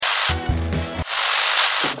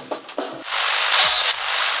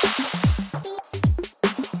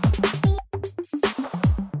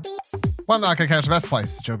One Night Couch, the best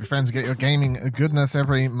place to join your friends and get your gaming goodness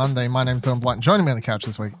every Monday. My name's Dylan Blunt. Joining me on the couch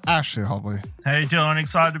this week, Ashley Hobley. Hey Dylan,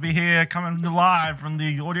 excited to be here, coming live from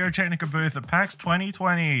the Audio Technica booth at PAX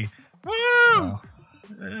 2020. Woo!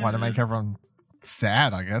 Want to make everyone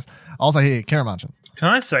sad, I guess. Also here, Kieran Marchant. Can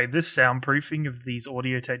I say, this soundproofing of these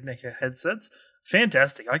Audio Technica headsets,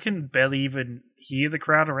 fantastic. I can barely even hear the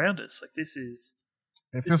crowd around us. Like, this is...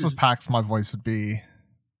 If this was PAX, my voice would be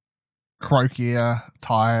croakier,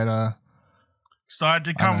 tireder.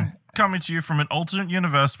 Excited to coming to you from an alternate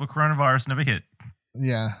universe where coronavirus never hit.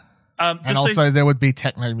 Yeah. And also there would be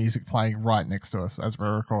techno music playing right next to us as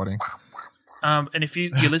we're recording. And if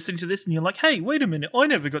you're listening to this and you're like, hey, wait a minute, I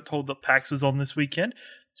never got told that PAX was on this weekend,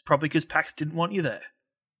 it's probably because PAX didn't want you there.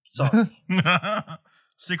 Sorry.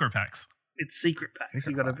 Secret PAX. It's secret PAX.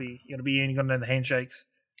 You gotta be in, you gotta know the handshakes.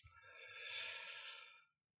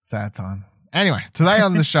 Sad times. Anyway, today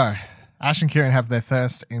on the show, Ash and Kieran have their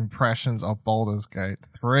first impressions of Baldur's Gate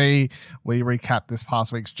 3. We recap this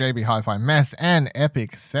past week's JB Hi-Fi mess, and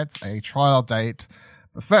Epic sets a trial date.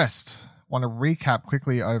 But first, want to recap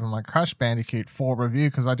quickly over my Crash Bandicoot 4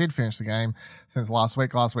 review, because I did finish the game since last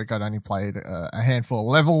week. Last week I'd only played a handful of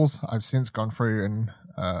levels. I've since gone through and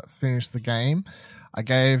finished the game. I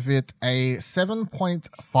gave it a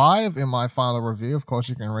 7.5 in my final review. Of course,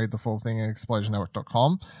 you can read the full thing at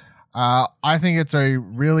explosionnetwork.com. I think it's a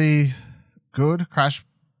really good Crash.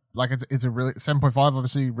 Like, it's a really 7.5,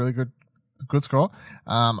 obviously really good score.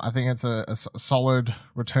 I think it's a solid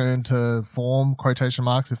return to form, quotation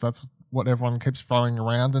marks, if that's what everyone keeps throwing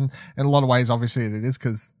around. And in a lot of ways, obviously it is,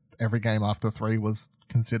 because every game after 3 was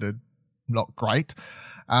considered not great.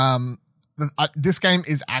 This game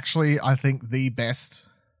is actually, I think, the best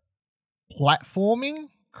platforming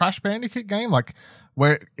Crash Bandicoot game. Like,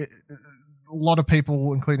 where a lot of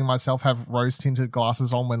people, including myself, have rose-tinted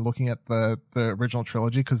glasses on when looking at the original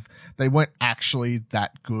trilogy, because they weren't actually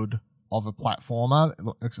that good of a platformer,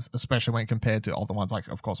 especially when compared to other ones like,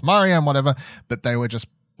 of course, Mario and whatever, but they were just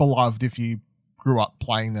beloved if you grew up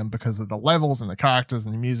playing them because of the levels and the characters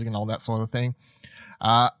and the music and all that sort of thing.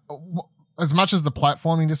 As much as the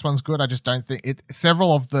platforming, this one's good, I just don't think it.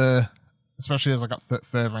 Several of the, especially as I got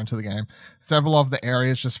further into the game, several of the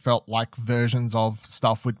areas just felt like versions of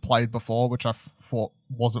stuff we'd played before, which I thought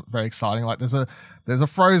wasn't very exciting. Like there's a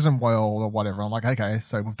frozen world or whatever. I'm like, okay,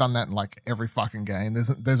 so we've done that in like every fucking game.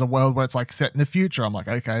 There's a world where it's like set in the future. I'm like,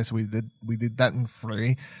 okay, so we did that in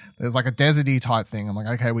 3. There's like a deserty type thing. I'm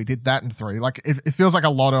like, okay, we did that in 3. Like it feels like a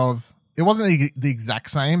lot of. It wasn't the exact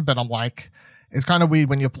same, but I'm like, it's kind of weird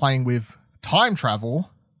when you're playing with time travel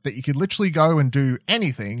that you could literally go and do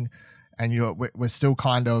anything, and we're still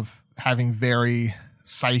kind of having very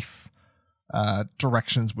safe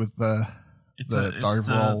directions with the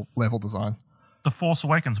overall level design. The Force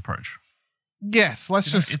Awakens approach. Yes,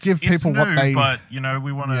 let's just give people what they. But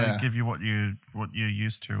we want to give you what you're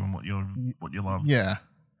used to and what you love. Yeah,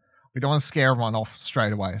 we don't want to scare everyone off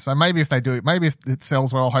straight away. So maybe if it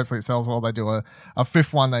sells well, hopefully it sells well, they do a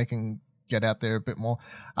 5th one, they can get out there a bit more.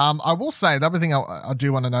 I will say the other thing I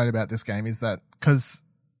do want to note about this game is that, because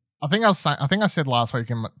I think I said last week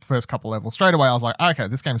in my first couple levels, straight away I was like, okay,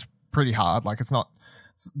 this game's pretty hard. Like, it's not.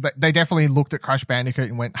 They definitely looked at Crash Bandicoot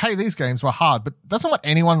and went, hey, these games were hard, but that's not what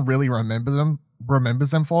anyone really remembers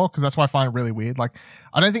them for, because that's why I find it really weird. Like,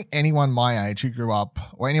 I don't think anyone my age who grew up,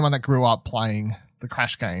 or anyone that grew up playing the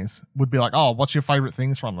Crash games, would be like, oh, what's your favorite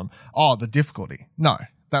things from them? Oh, the difficulty. No.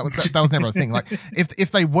 That was never a thing. Like,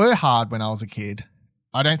 if they were hard when I was a kid,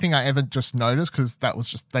 I don't think I ever just noticed, because that was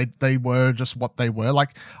just they were just what they were.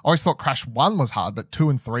 Like, I always thought Crash 1 was hard, but 2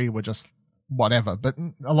 and 3 were just whatever. But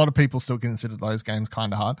a lot of people still consider those games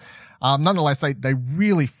kind of hard. Nonetheless, they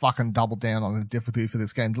really fucking doubled down on the difficulty for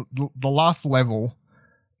this game. The last level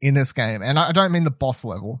in this game, and I don't mean the boss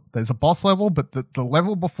level. There's a boss level, but the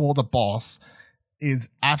level before the boss is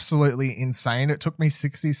absolutely insane. It took me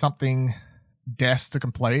 60-something deaths to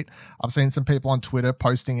complete. I've seen some people on Twitter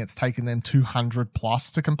posting it's taken them 200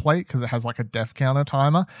 plus to complete, because it has like a death counter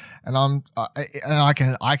timer, and I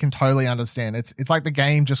can totally understand. It's like the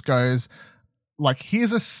game just goes like,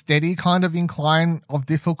 here's a steady kind of incline of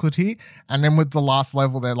difficulty, and then with the last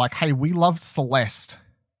level they're like, hey, we loved Celeste,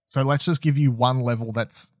 so let's just give you one level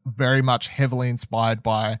that's very much heavily inspired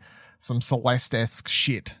by some Celeste-esque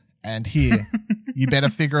shit, and here you better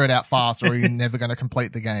figure it out fast or you're never going to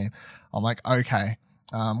complete the game. I'm like, okay.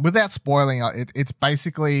 Without spoiling it's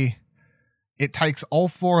basically, it takes all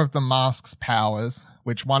 4 of the mask's powers,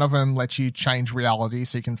 which one of them lets you change reality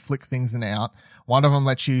so you can flick things in and out. One of them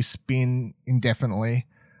lets you spin indefinitely.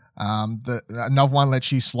 Another one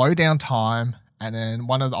lets you slow down time. And then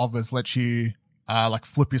one of the others lets you like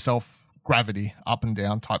flip yourself gravity up and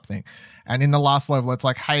down type thing. And in the last level, it's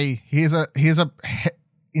like, hey, here's a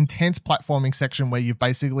intense platforming section where you've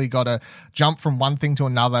basically got to jump from one thing to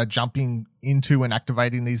another, jumping into and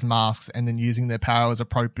activating these masks and then using their powers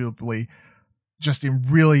appropriately, just in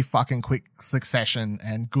really fucking quick succession,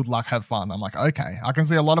 and good luck, have fun. I'm like, okay, I can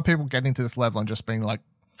see a lot of people getting to this level and just being like,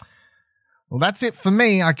 well, that's it for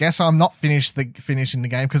me. I guess I'm not finishing the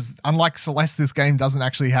game, because unlike Celeste, this game doesn't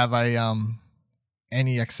actually have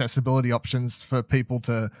any accessibility options for people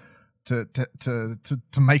to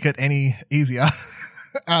make it any easier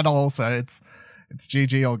at all. So it's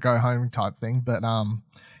GG or go home type thing. But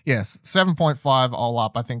yes, 7.5 all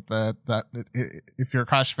up. I think that if you're a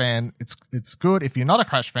Crash fan, it's good. If you're not a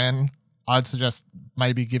Crash fan, I'd suggest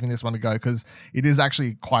maybe giving this one a go, because it is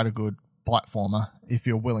actually quite a good platformer if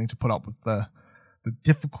you're willing to put up with the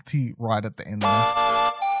difficulty right at the end there.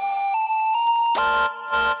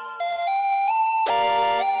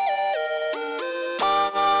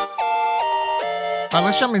 Alright,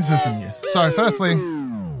 let's jump into some news. So firstly,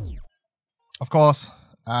 of course,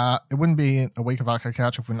 it wouldn't be a week of Arcade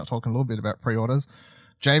Couch if we're not talking a little bit about pre-orders.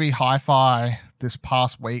 JB Hi-Fi this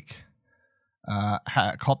past week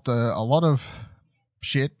copped a lot of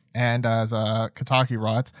shit, and as Kotaku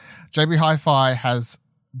writes, JB Hi-Fi has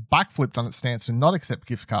backflipped on its stance to not accept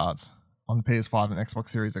gift cards on the PS5 and Xbox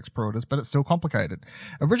Series X pre-orders, but it's still complicated.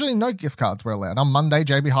 Originally, no gift cards were allowed. On Monday,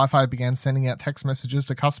 JB Hi-Fi began sending out text messages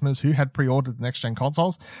to customers who had pre-ordered the next-gen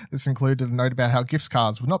consoles. This included a note about how gift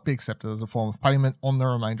cards would not be accepted as a form of payment on the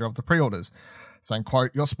remainder of the pre-orders. Saying,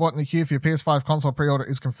 quote, your spot in the queue for your PS5 console pre-order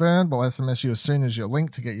is confirmed. We'll SMS you as soon as you're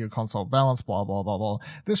linked to get your console balance, blah, blah, blah, blah.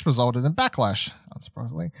 This resulted in backlash,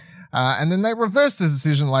 unsurprisingly. And then they reversed the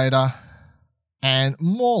decision later, and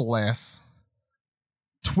more or less,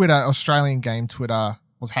 Twitter, Australian game Twitter,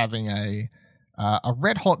 was having a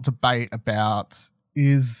red hot debate about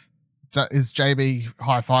is JB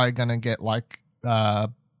Hi-Fi going to get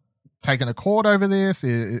taken to court over this?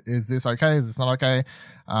 Is this okay? Is this not okay?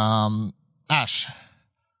 Ash,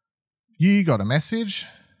 you got a message.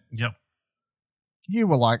 Yep. You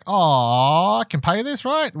were like, "Oh, I can pay this,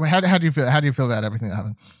 right?" How do you feel? How do you feel about everything that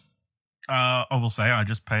happened? I will say I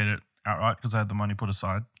just paid it outright because I had the money put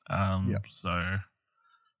aside. Yep. So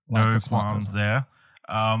no qualms there.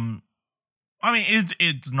 I mean,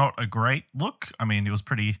 it's not a great look. I mean, it was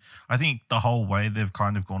pretty. I think the whole way they've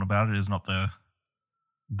kind of gone about it is not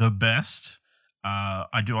the best.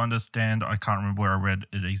 I do understand. I can't remember where I read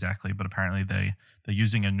it exactly, but apparently they're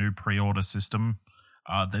using a new pre-order system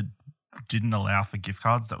that didn't allow for gift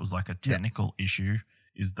cards. That was like a technical issue.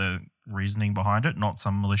 Is the reasoning behind it, not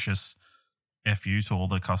some malicious FU to all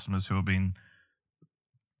the customers who have been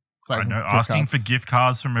asking for gift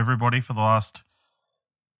cards from everybody for the last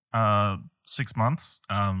 6 months.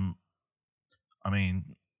 I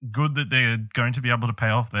mean, good that they're going to be able to pay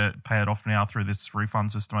it off now through this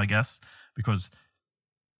refund system, I guess, because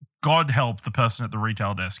God help the person at the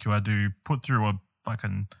retail desk who had to put through a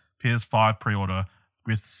fucking PS5 pre-order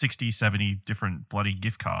with 60, 70 different bloody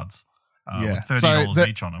gift cards with $30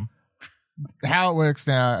 each on them. How it works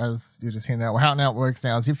now, as you're just hearing that, how it works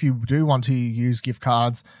now is if you do want to use gift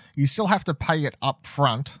cards, you still have to pay it up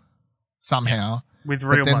front somehow. Yes, with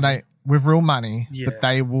real money. With real money, but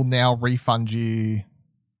they will now refund you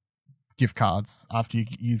gift cards after you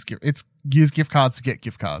use gift cards to get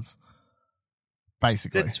gift cards.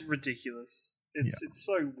 Basically. That's ridiculous. It's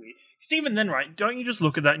so weird. Because even then, right, don't you just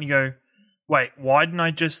look at that and you go, wait, why didn't I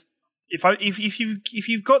just if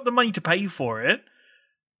you've got the money to pay for it,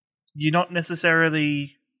 you're not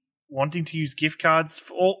necessarily wanting to use gift cards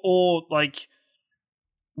or like,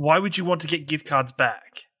 why would you want to get gift cards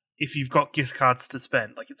back if you've got gift cards to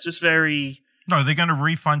spend? Like, it's just very... No, they're going to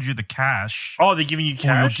refund you the cash. Oh, they're giving you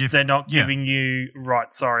cash? They're not giving you...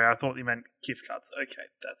 Right, sorry, I thought you meant gift cards. Okay,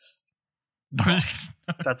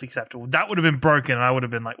 that's acceptable. That would have been broken, and I would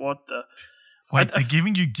have been like, what the... Wait, they're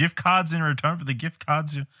giving you gift cards in return for the gift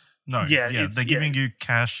cards? No, they're giving you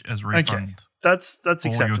cash as refund. Okay. That's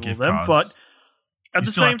acceptable then, but at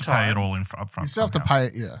the same time, you still have to pay it all upfront. You still have to pay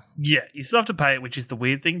it, yeah, you still have to pay it, which is the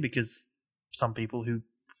weird thing because some people who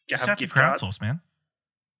have gift cards, crowdsource, man,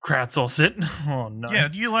 crowdsource it. Oh no, yeah,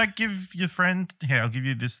 you give your friend, I'll give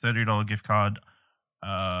you this $30 gift card.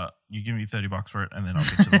 You give me $30 for it, and then I'll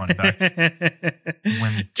get you the money back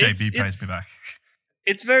when JB pays me back.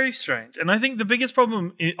 It's very strange, and I think the biggest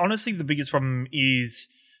problem, honestly, is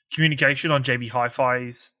communication on JB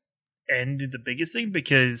Hi-Fi's end. The biggest thing,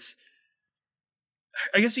 because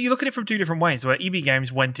I guess you look at it from two different ways. Where EB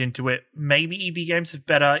Games went into it, maybe EB Games have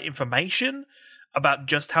better information about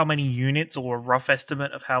just how many units, or a rough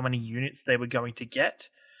estimate of how many units they were going to get,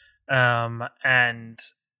 and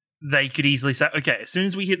they could easily say, okay, as soon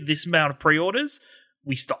as we hit this amount of pre-orders,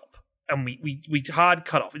 we stop. And we hard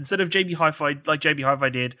cut off. Instead of JB Hi-Fi, like JB Hi-Fi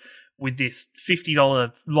did with this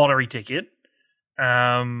 $50 lottery ticket,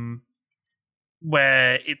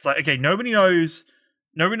 where it's like, okay, nobody knows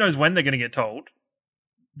when they're going to get told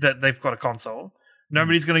that they've got a console.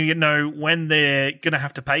 Nobody's going to know when they're going to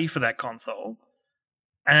have to pay for that console.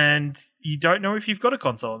 And you don't know if you've got a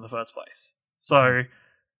console in the first place. So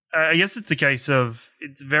I guess it's a case of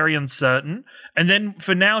it's very uncertain. And then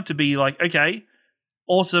for now to be like, okay,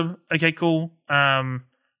 awesome, okay, cool.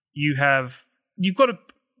 You've got a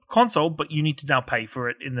console, but you need to now pay for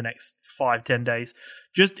it in the next 5-10 days.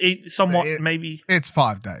 Maybe it's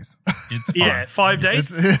 5 days. It's 5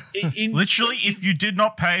 days. Literally, if you did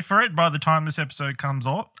not pay for it by the time this episode comes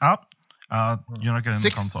up, you're not getting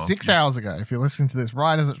the console. 6 hours ago, if you're listening to this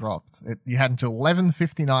right as it dropped, you had until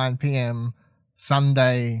 11:59 p.m.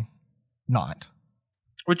 Sunday night,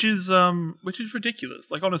 which is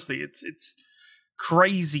ridiculous. Like, honestly, it's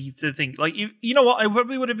crazy to think. Like, you know what?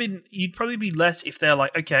 You'd probably be less if they're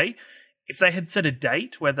like, okay, if they had set a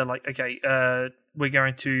date where they're like, okay, we're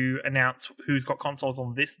going to announce who's got consoles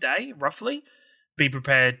on this day, roughly. Be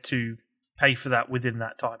prepared to pay for that within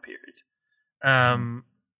that time period.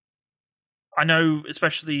 I know,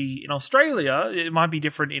 especially in Australia, it might be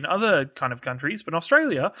different in other kind of countries, but in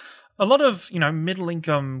Australia, a lot of, middle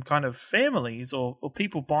income kind of families or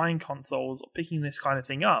people buying consoles or picking this kind of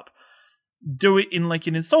thing up do it in like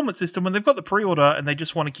an installment system when they've got the pre-order and they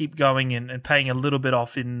just want to keep going and paying a little bit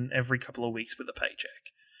off in every couple of weeks with a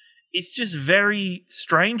paycheck. It's just very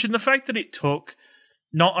strange. And the fact that it took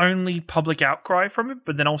not only public outcry from it,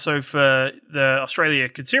 but then also for the Australia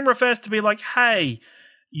Consumer Affairs to be like, hey,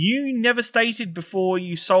 you never stated before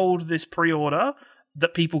you sold this pre-order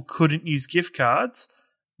that people couldn't use gift cards.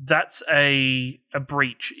 That's a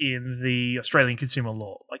breach in the Australian consumer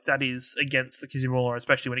law. Like, that is against the consumer law,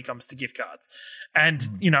 especially when it comes to gift cards. And,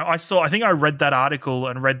 I think I read that article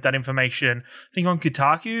and read that information, I think on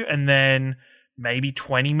Kotaku, and then maybe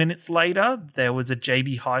 20 minutes later, there was a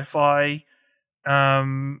JB Hi-Fi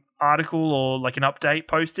article or like an update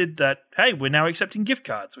posted that, hey, we're now accepting gift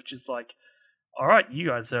cards, which is like, all right, you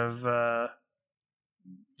guys have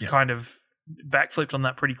kind of backflipped on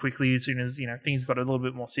that pretty quickly as soon as things got a little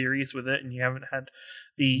bit more serious with it, and you haven't had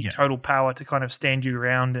the total power to kind of stand your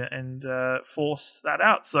ground and force that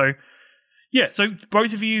out. So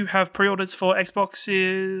both of you have pre-orders for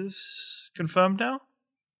Xboxes confirmed now?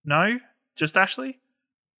 No, just Ashley.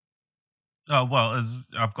 Oh well, as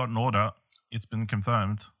I've got an order, it's been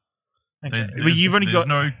confirmed. Okay. There's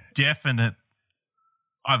no definite.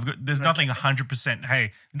 There's nothing 100%.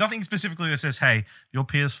 Hey, nothing specifically that says, "Hey, your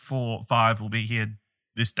PS4 5 will be here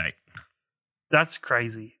this date." That's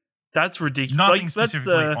crazy. That's ridiculous. Nothing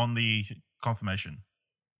specifically on the confirmation.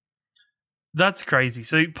 That's crazy.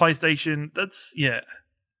 So PlayStation.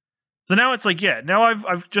 So now it's like, now I'm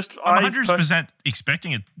 100%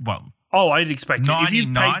 expecting it. Well, I'd expect it. If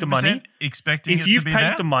you've paid the money, if you've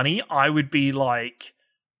paid the money, I would be like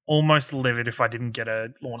almost livid if I didn't get a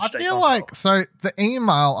launch date. I feel like, so the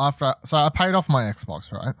email after, so I paid off my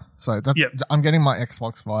Xbox, right? So that's, I'm getting my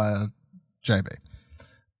Xbox via JB.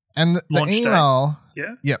 And the email,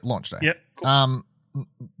 launch day. Yeah, cool.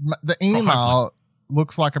 The email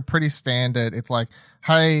looks like a pretty standard, it's like,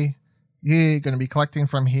 hey, you're going to be collecting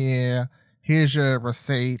from here. Here's your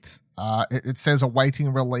receipt. It says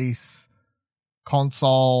awaiting release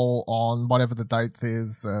console on whatever the date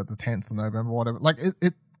is, the 10th of November, whatever. Like,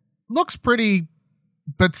 it looks pretty,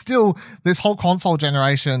 but still, this whole console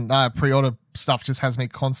generation pre-order stuff just has me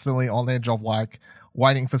constantly on edge of like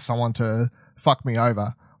waiting for someone to fuck me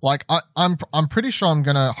over. Like, I'm pretty sure I'm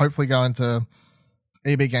gonna hopefully go into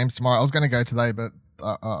EB Games tomorrow. I was gonna go today, but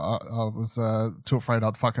I was too afraid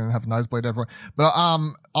I'd fucking have a nosebleed everywhere. But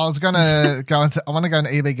I was gonna I want to go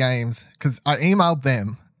into EB Games because I emailed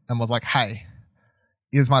them and was like, hey,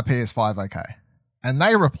 is my PS5 okay? And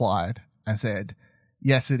they replied and said,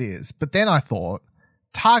 yes, it is. But then I thought,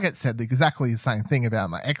 Target said exactly the same thing about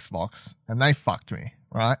my Xbox, and they fucked me,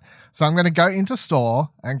 right? So I'm going to go into store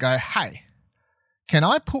and go, hey, can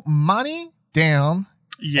I put money down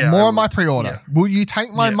more on my pre-order? Yeah. Will you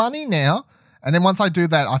take my money now? And then once I do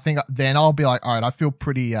that, I think then I'll be like, all right, I feel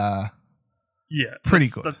pretty pretty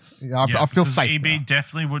good. I feel safe. EB now.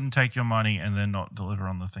 Definitely wouldn't take your money and then not deliver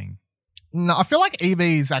on the thing. No, I feel like EB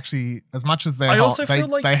is actually, as much as they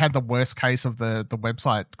had the worst case of the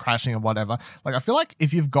website crashing or whatever, like I feel like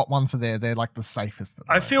if you've got one for there, they're like the safest.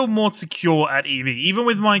 I feel more secure at EB, even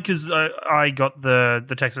with mine, because I got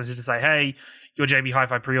the text message to say, hey, your JB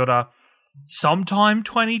Hi-Fi pre-order sometime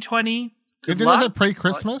 2020. Didn't it say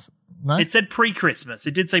pre-Christmas? No? It said pre-Christmas.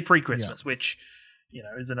 It did say pre-Christmas, which,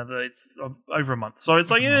 is another, it's over a month. So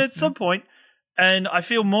it's like, it's some point. And I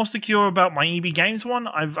feel more secure about my EB Games one.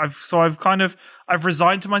 I've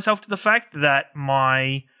resigned to myself to the fact that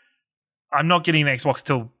I'm not getting an Xbox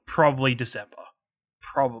till probably December.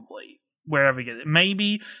 Probably. Wherever I get it.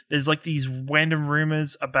 Maybe there's like these random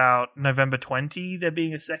rumors about November 20 there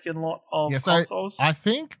being a second lot of consoles. I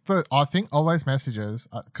think all those messages,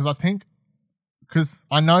 because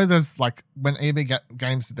I know there's like when EB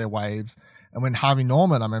Games did their waves, and when Harvey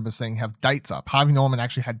Norman, I remember seeing have dates up. Harvey Norman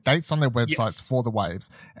actually had dates on their websites for the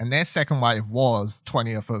waves, and their second wave was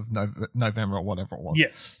 20th of November or whatever it was.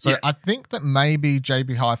 Yes. So I think that maybe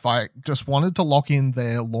JB Hi-Fi just wanted to lock in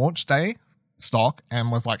their launch day stock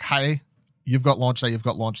and was like, hey, you've got launch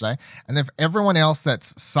day. And if everyone else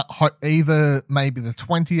that's either maybe the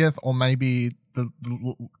 20th or maybe the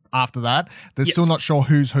after that, they're still not sure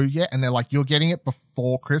who's who yet. And they're like, you're getting it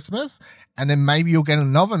before Christmas. And then maybe you'll get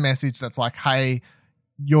another message that's like, hey,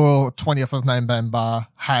 you're 20th of November.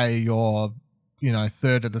 Hey, you're,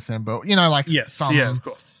 3rd of December. Of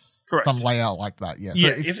course. Correct. Some layout like that. Yeah.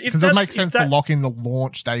 So because it makes sense to lock in the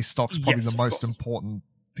launch day stock's probably the most important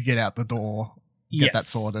to get out the door. Get that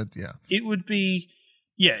sorted, yeah. It would be,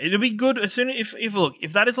 it'll be good as soon as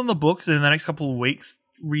if that is on the books in the next couple of weeks,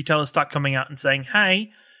 retailers start coming out and saying, hey,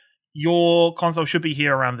 your console should be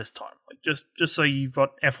here around this time. Like just so you've got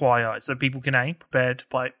FYI, so people can prepare to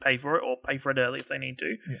pay for it or pay for it early if they need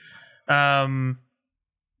to. Yeah.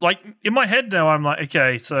 Like in my head now, I'm like,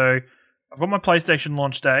 okay, so I've got my PlayStation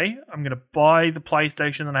launch day. I'm going to buy the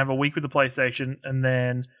PlayStation and have a week with the PlayStation, and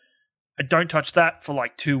then I don't touch that for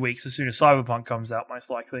like 2 weeks as soon as Cyberpunk comes out,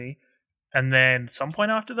 most likely. And then some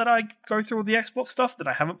point after that, I go through all the Xbox stuff that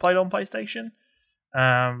I haven't played on PlayStation.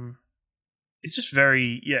 It's just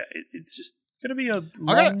very, it's going to be a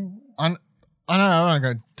long... I know I don't want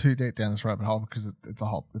to go too deep down this rabbit hole because it's a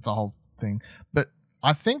whole thing. But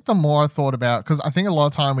I think the more I thought about, because I think a lot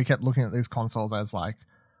of time we kept looking at these consoles as like,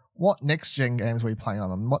 what next-gen games are we playing on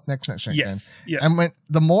them? What next-gen games? Yeah. And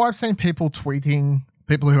the more I've seen people tweeting...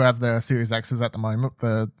 People who have their Series X's at the moment,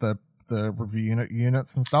 the review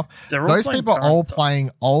units and stuff, those people are all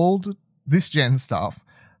playing old this gen stuff.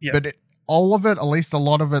 Yeah. But all of it, at least a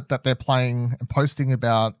lot of it that they're playing and posting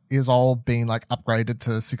about, is all being like upgraded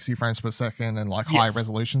to 60 frames per second and like high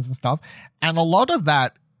resolutions and stuff. And a lot of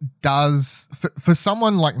that does for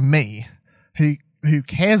someone like me who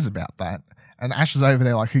cares about that. And Ash is over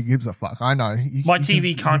there like, who gives a fuck? I know my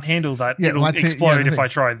TV can't handle that. Yeah, it'll explode if I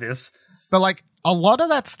try this. But like a lot of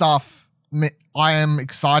that stuff I am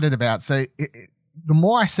excited about. So the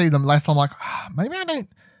more I see them, less I'm like, maybe I don't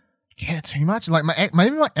care too much. Like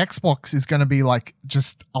maybe my Xbox is going to be like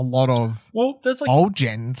just a lot of there's like old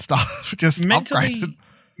gen stuff. Just upgraded.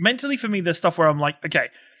 Mentally for me, there's stuff where I'm like, okay,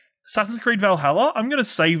 Assassin's Creed Valhalla, I'm going to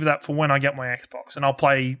save that for when I get my Xbox, and I'll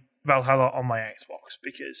play Valhalla on my Xbox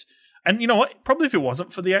because. And you know what? Probably if it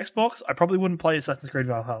wasn't for the Xbox, I probably wouldn't play Assassin's Creed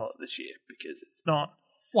Valhalla this year because it's not.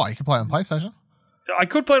 Why? You can play it on PlayStation. I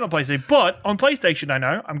could play it on PlayStation, but on PlayStation, I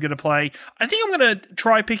know I'm going to play. I think I'm going to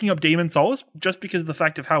try picking up Demon's Souls just because of the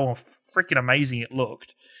fact of how freaking amazing it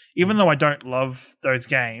looked. Even though I don't love those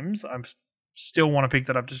games, I still want to pick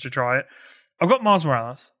that up just to try it. I've got Miles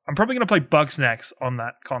Morales. I'm probably going to play Bugsnax on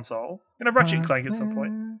that console. I'm going to Ratchet & Clank at some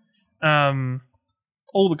point.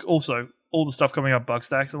 All the stuff coming up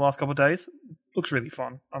Bugsnax in the last couple of days looks really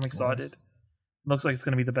fun. I'm excited. Nice. Looks like it's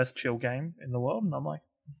going to be the best chill game in the world, and I'm like,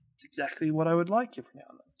 it's exactly what I would like every now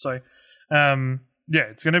and then. So,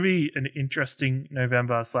 it's going to be an interesting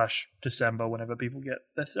November/December whenever people get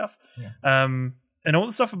their stuff. Yeah. And all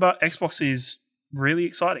the stuff about Xbox is really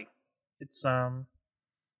exciting. It's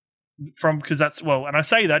because that's and I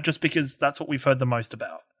say that just because that's what we've heard the most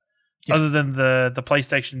about. Yes. Other than the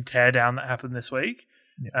PlayStation teardown that happened this week,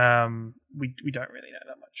 yes. We don't really know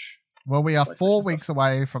that much. Well, we are 4 weeks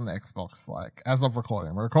away from the Xbox, like, as of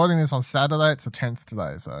recording. We're recording this on Saturday. It's the 10th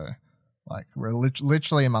today, so, like, we're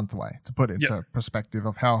literally a month away. To put it into perspective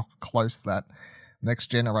of how close that next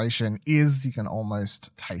generation is, you can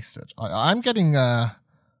almost taste it. I'm getting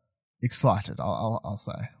excited, I'll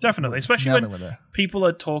say. Definitely, especially when people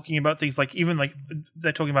are talking about things like, even like,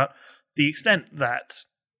 they're talking about the extent that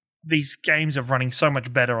these games are running so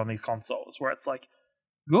much better on these consoles, where it's like,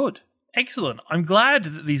 good. Excellent. I'm glad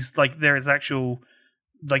that there is actual,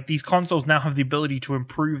 like, these consoles now have the ability to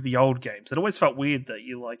improve the old games. It always felt weird that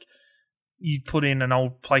you'd put in an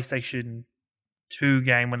old PlayStation 2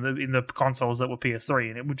 game in the consoles that were PS3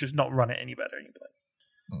 and it would just not run it any better. And you'd be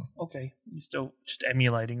like, okay, you're still just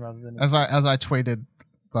emulating rather than. As I tweeted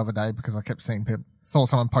the other day because I kept seeing saw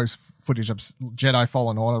someone post footage of Jedi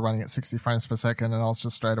Fallen Order running at 60 frames per second, and I was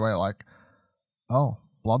just straight away like, oh,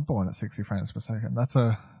 Bloodborne at 60 frames per second. That's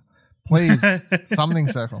please, summoning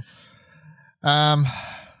circle. All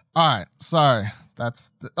right, so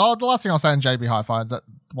that's the last thing I'll say in JB Hi-Fi. That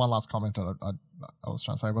one last comment I was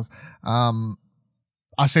trying to say was,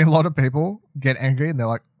 I've seen a lot of people get angry and they're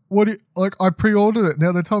like, "What? I pre-ordered it.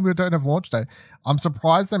 Now they tell me I don't have launch day." I'm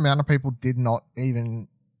surprised the amount of people did not even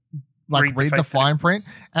read the fine print.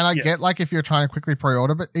 And I get if you're trying to quickly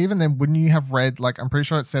pre-order, but even then, wouldn't you have read I'm pretty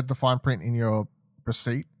sure it said the fine print in your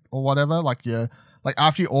receipt or whatever.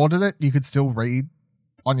 After you ordered it, you could still read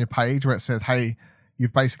on your page where it says, "Hey,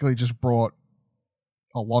 you've basically just brought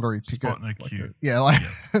a lottery ticket." Spot in a queue.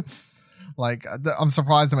 Yes. I'm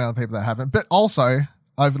surprised the amount of people that haven't. But also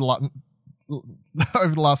over the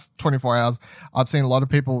last 24 hours, I've seen a lot of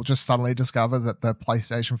people just suddenly discover that the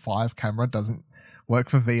PlayStation 5 camera doesn't work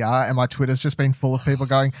for VR, and my Twitter's just been full of people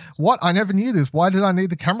going, "What? I never knew this. Why did I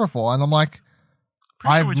need the camera for?" And I'm like,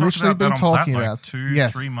 I've literally been talking about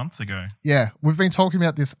 3 months ago. Yeah, we've been talking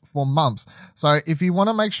about this for months. So if you want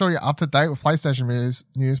to make sure you're up to date with PlayStation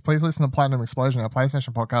news, please listen to Platinum Explosion, our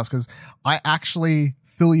PlayStation podcast, because I actually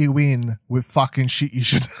fill you in with fucking shit you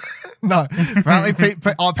should. No,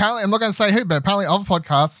 apparently I'm not going to say who, but apparently other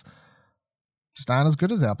podcasts just aren't as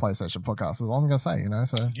good as our PlayStation podcast. Is all I'm going to say.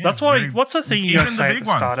 So that's why. What's the thing you guys say at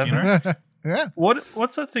the start of it? Yeah.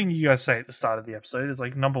 What's the thing you guys say at the start of the episode? It's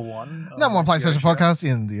number one. Number one PlayStation podcast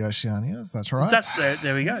in the Oceanias. That's right.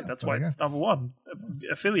 There we go. That's why it's number one.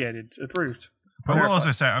 Affiliated, approved. But I will also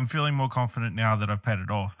say I'm feeling more confident now that I've paid it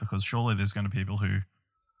off, because surely there's going to be people who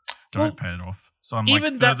don't pay it off. So I'm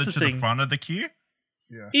further to the front of the queue.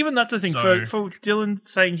 Yeah. Even that's the thing, for Dylan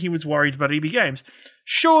saying he was worried about EB Games.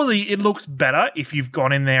 Surely it looks better if you've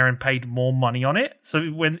gone in there and paid more money on it. So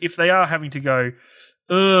if they are having to go,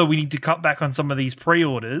 we need to cut back on some of these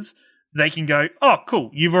pre-orders, they can go, oh, cool,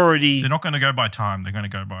 you've already... They're not going to go by time. They're going to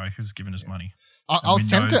go by who's given us money. I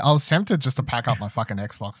was tempted just to pack up my fucking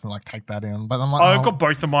Xbox and take that in, but I'm like, I've got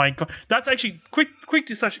both of mine. That's actually quick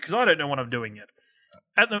discussion, because I don't know what I'm doing yet.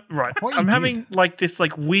 I'm having this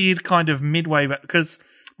weird kind of midway, because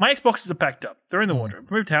my Xboxes are packed up. They're in the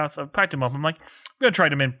wardrobe. Moved house. I've packed them up. I'm like, I'm going to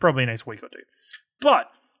trade them in probably next week or two. But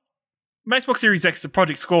my Xbox Series X is a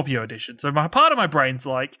Project Scorpio edition. So part of my brain's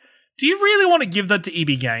like, do you really want to give that to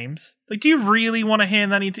EB Games? Do you really want to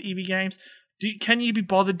hand that into EB Games? Can you be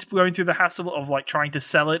bothered going through the hassle of trying to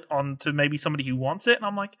sell it on to maybe somebody who wants it? And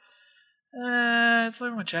I'm like, it's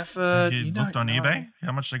so much effort. Have you looked on eBay?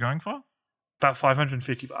 How much they're going for? About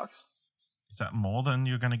 $550. Is that more than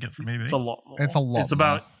you're going to get from eBay? It's a lot more. It's a lot. It's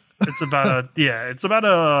about it's about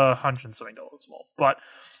 $170 more. But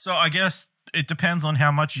so I guess it depends on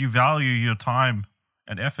how much you value your time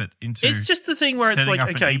and effort into. It's just the thing where it's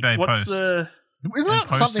okay, what's the? Isn't that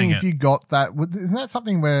something? If you got that, isn't that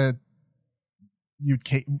something where you'd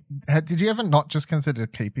keep? Did you ever not just consider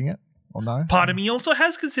keeping it, or no? Part of me also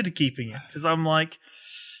has considered keeping it, because I'm like,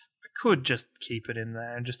 could just keep it in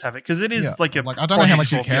there and just have it, because it is I don't know how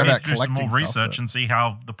much you care about do some collecting more research and see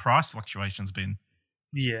how the price fluctuation's been.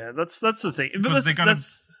 Yeah, that's the thing.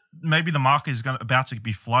 Because maybe the market is about to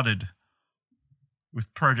be flooded with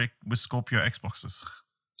Scorpio Xboxes.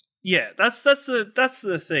 Yeah, that's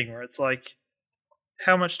the thing where it's like,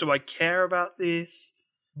 how much do I care about this?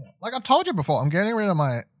 Like I told you before, I'm getting rid of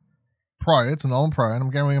my Pro. It's an old Pro, and I'm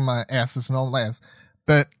getting rid of my S. It's an old S,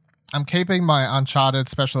 but I'm keeping my Uncharted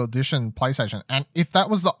Special Edition PlayStation. And if that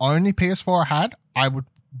was the only PS4 I had, I would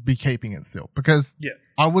be keeping it still, because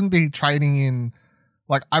I wouldn't be trading in.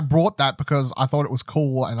 I brought that because I thought it was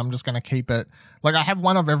cool, and I'm just going to keep it. I have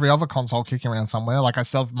one of every other console kicking around somewhere. I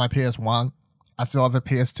still have my PS1. I still have a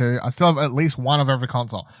PS2. I still have at least one of every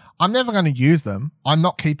console. I'm never going to use them. I'm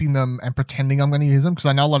not keeping them and pretending I'm going to use them, because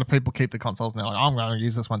I know a lot of people keep the consoles and they're like, I'm going to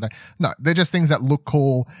use this one day. No, they're just things that look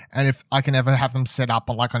cool, and if I can ever have them set up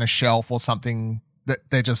on a shelf or something, that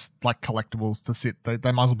they're just collectibles to sit. They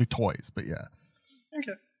might as well be toys, but yeah.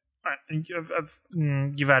 Okay. All right.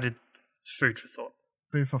 And you've added food for thought.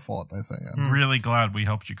 Food for thought, they say. Yeah. I'm really glad we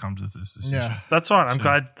helped you come to this decision. Yeah, that's fine. I'm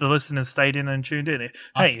glad the listeners stayed in and tuned in.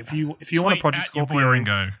 Hey, if you want a Project Scorpio,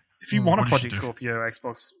 if you want a Project Scorpio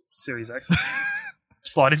Xbox Series X,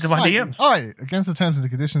 slide into my DMs. Oh, against the terms and the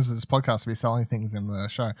conditions of this podcast, to be selling things in the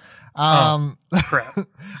show. Crap.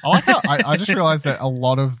 I like how I just realized that a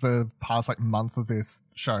lot of the past month of this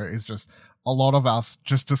show is just a lot of us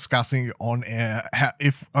just discussing on air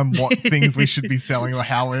what things we should be selling, or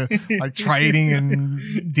how we're trading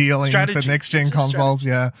and dealing for next gen consoles.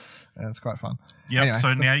 Yeah, and it's quite fun. Yeah. Anyway,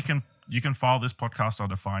 so now you can you can file this podcast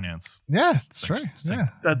under finance. Yeah, it's true. Yeah,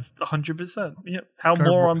 that's 100%. Yeah, how Go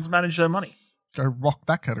morons manage their money. go rock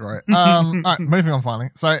that category. All right, moving on. Finally,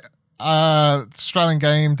 so Australian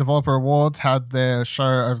Game Developer Awards had their show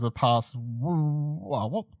over the past.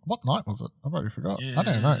 Well, what night was it? I've already forgot. I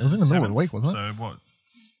don't know. It was in the middle of the week, wasn't it? So what?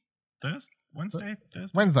 Wednesday?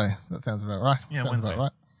 Thursday? Wednesday. That sounds about right. Yeah, sounds Wednesday.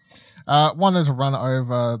 about right. Wanted to run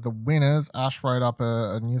over the winners. Ash wrote up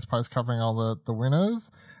a news post covering all the winners.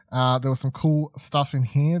 There was some cool stuff in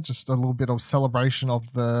here, just a little bit of celebration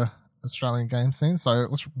of the Australian game scene. So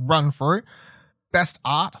let's run through. Best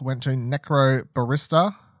art went to Necro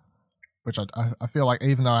Barista, which I feel like,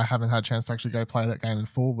 even though I haven't had a chance to actually go play that game in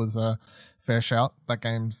full, was a fair shout. That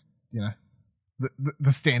game's, the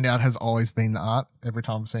standout has always been the art. Every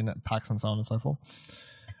time I've seen it at PAX and so on and so forth.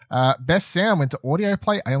 Best sound went to Audio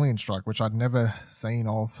Play Alien Strike, which I'd never seen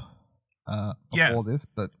of before this.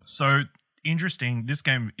 But so interesting. This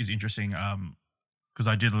game is interesting because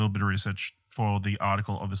I did a little bit of research for the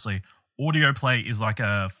article. Obviously, Audio Play is like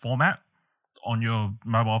a format on your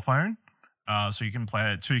mobile phone, so you can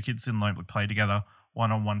play it. Two kids can like play together,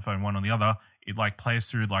 one on one phone, one on the other. It like plays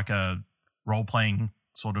through like a role playing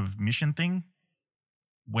sort of mission thing,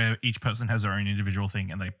 where each person has their own individual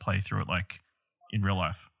thing and they play through it like in real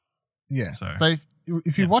life. Yeah. So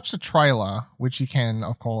if you watch the trailer, which you can,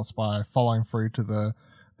 of course, by following through to the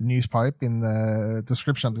news pope in the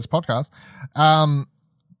description of this podcast,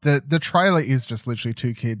 the trailer is just literally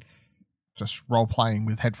two kids just role playing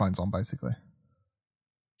with headphones on, basically.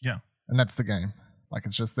 Yeah. And that's the game. Like,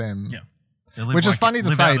 it's just them. Yeah. Which is funny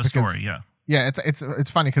to say because story, yeah,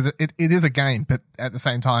 it's funny because it is a game, but at the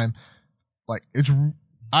same time, like it's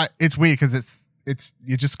weird because it's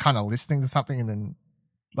you're just kind of listening to something and then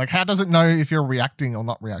like how does it know if you're reacting or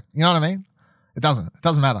not reacting? You know what I mean? It doesn't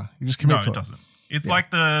matter. You just commit to it. No, it doesn't. It's like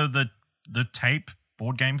the tape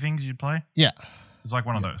board game things you play. Yeah, it's like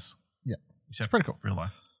one of those. Yeah, except it's pretty cool. Real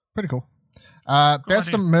life. Pretty cool. Best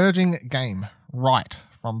idea. emerging game, right,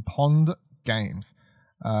 from Pond Games.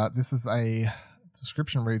 This is a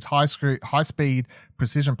description reads high speed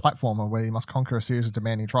precision platformer where you must conquer a series of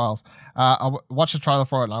demanding trials. I watched the trailer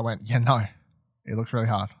for it and I went, yeah, no, it looks really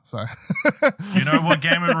hard. So you know what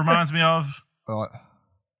game it reminds me of? What?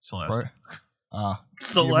 Celeste.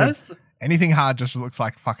 Celeste? Anything hard just looks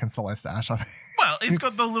like fucking Celeste, Ash. I think. Well, it's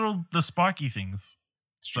got the spiky things.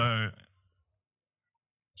 So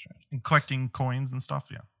and collecting coins and stuff,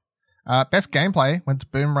 yeah. Best gameplay went to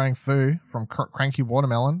Boomerang Fu from Cranky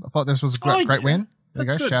Watermelon. I thought this was a great win. There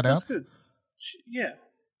you go. Shout outs. That's good. Yeah.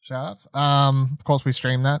 Shout outs. Of course, we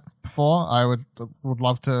streamed that before. I would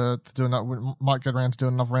love to do another. We might get around to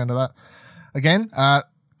doing another round of that again.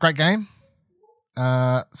 Great game.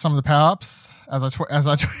 Some of the power ups, as I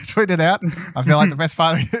tweeted out, I feel like the best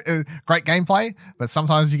part is great gameplay, but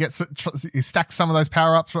sometimes you stack some of those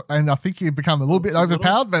power ups, and I think you become a little bit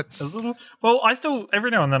overpowered. Well, I still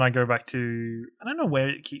every now and then I go back to I don't know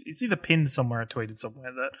where it's either pinned somewhere or tweeted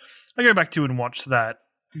somewhere that I go back to and watch that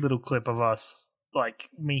little clip of us like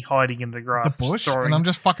me hiding in the grass, the bush, and I'm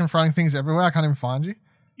just fucking throwing things everywhere. I can't even find you.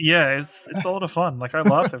 Yeah, it's a lot of fun. Like I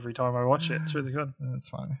laugh every time I watch it. It's really good. That's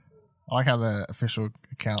funny. I like how the official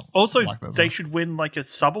account. Also, they should win like a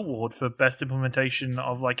sub award for best implementation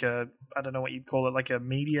of like a I don't know what you'd call it, like a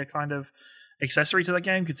media kind of accessory to that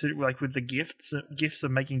game. Consider like with the gifts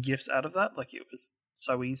and making gifts out of that. Like it was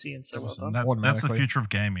so easy and so well done. That's the future of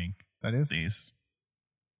gaming. That is.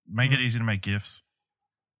 Make it easy to make gifts.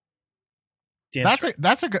 Yeah,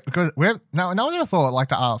 that's a good. Now I would have thought. I'd like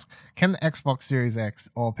to ask: can the Xbox Series X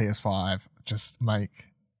or PS5 just make?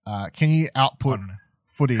 Can you output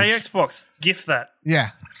footage? Hey Xbox, gift that. Yeah.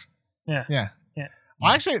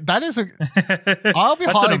 I actually, that is I'll be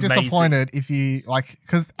highly disappointed if you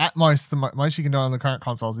because at most the most you can do on the current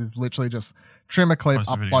consoles is literally just trim a clip,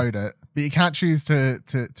 upload it, but you can't choose to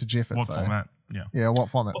GIF it. What format? Yeah, what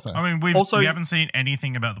format? So I mean, we haven't seen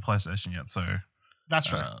anything about the PlayStation yet, so that's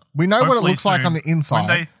true. We know what it looks like on the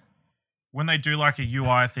inside. When they do like a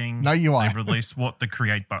UI thing, no UI, they release what the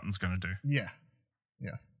create button's going to do. Yeah.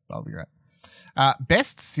 Yes, that'll be great.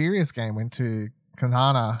 Best serious game went to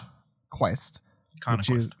Kana Quest.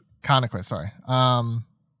 Kana Quest, sorry.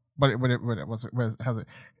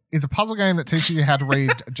 It's a puzzle game that teaches you how to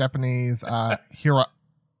read Japanese hiragana?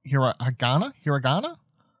 Hiragana.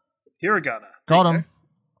 Got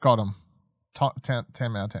him. 10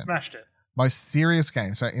 out of 10. Smashed it. Most serious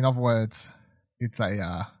game. So in other words, it's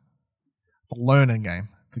a learning game.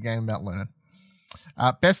 It's a game about learning.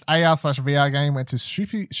 Best AR/VR game went to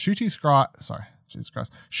Shooty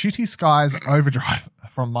Skies Overdrive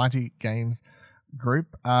from Mighty Games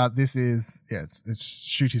Group. This is it's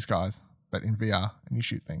Shooty Skies. but in VR, and you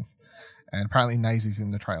shoot things. And apparently Nazy's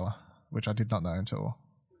in the trailer, which I did not know until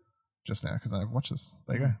just now because I've watched this.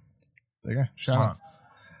 There you go. There you go. Shout out.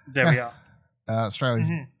 There we are. Australia's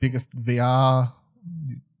biggest VR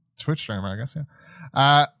Twitch streamer, I guess,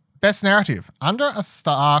 yeah. Best narrative, Under a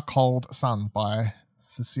Star Cold Sun by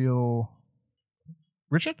Cecile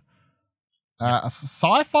Richard. A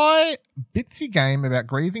sci-fi bitsy game about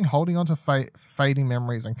grieving, holding on to fading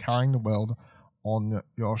memories, and carrying the world on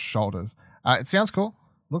your shoulders. It sounds cool.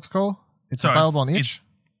 Looks cool. It's available on Itch.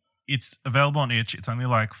 It's available on Itch. It's only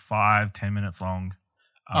like 5-10 minutes long.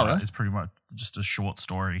 Really? It's pretty much just a short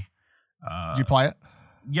story. Did you play it?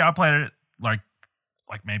 Yeah, I played it like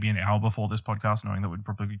maybe an hour before this podcast, knowing that we'd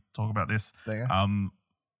probably talk about this. There you go.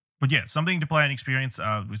 But yeah, something to play and experience.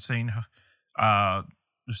 We've seen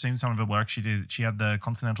some of her work. She had the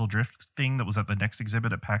Continental Drift thing that was at the Next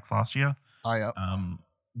exhibit at PAX last year. Oh, yeah.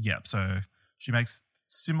 Yeah, so she makes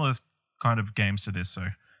similar kind of games to this. So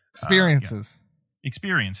experiences.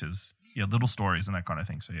 Experiences. Yeah, little stories and that kind of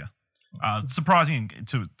thing. So yeah. Surprising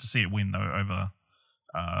to see it win though over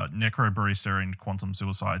Necro Barista and Quantum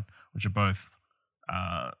Suicide, which are both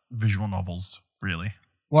visual novels, really.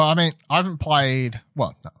 Well, I mean, I haven't played.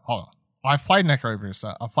 Well, no, hold on. I've played Necro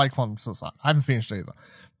Barista. I've played Quantum Suicide. I haven't finished either.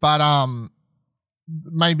 But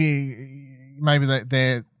maybe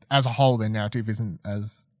they're as a whole, their narrative isn't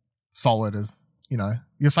as solid as, you know.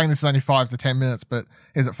 You're saying this is only 5 to 10 minutes, but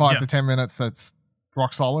is it 5 to 10 minutes that's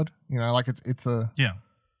rock solid? You know, like it's a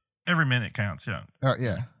every minute counts. Yeah,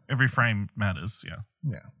 yeah. Every frame matters. Yeah,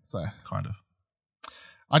 yeah. So kind of.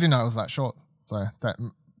 I didn't know it was that short. So that.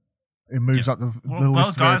 It moves up the list.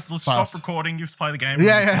 Well, guys, let's stop recording. You play the game.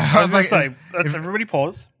 Yeah. I was like, let's everybody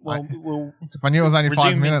pause. If I knew it was only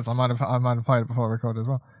 5 minutes, I might have played it before I recorded as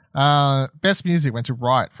well. Best music went to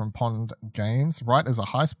Right from Pond Games. Right is a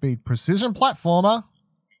high-speed precision platformer.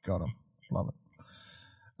 Got him. Love it.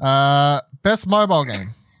 Best mobile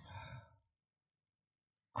game.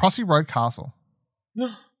 Crossy Road Castle.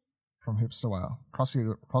 From Hipster Wow.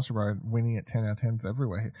 Crossy Road winning at 10 out of 10s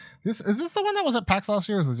everywhere. Is this the one that was at PAX last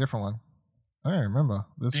year or is it a different one? I don't remember.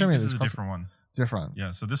 This is a different one. Different. Yeah,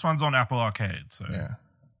 so this one's on Apple Arcade. So yeah.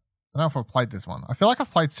 I don't know if I've played this one. I feel like I've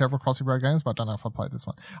played several Crossy Road games, but I don't know if I played this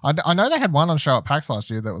one. I know they had one on show at PAX last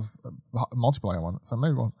year that was a multiplayer one, so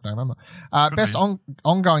maybe I don't remember. Best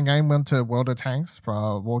ongoing game went to World of Tanks for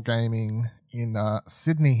Wargaming in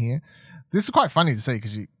Sydney here. This is quite funny to see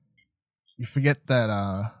because you forget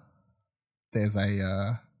that there's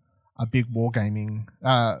a big wargaming,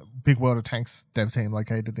 big World of Tanks dev team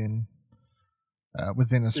located in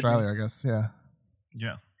within Australia, I guess. Yeah.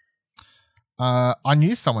 Yeah. I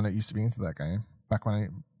knew someone that used to be into that game back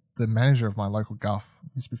when the manager of my local Guff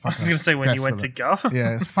used to be fucking. I was going to say when you went to Guff.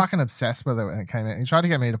 Yeah, it's fucking obsessed with it when it came out. He tried to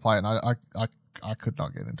get me to play it, and I could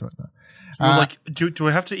not get into it. No. You were like, do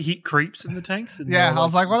I have to hit creeps in the tanks? And yeah, I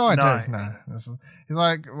was like, what do I do? No. He's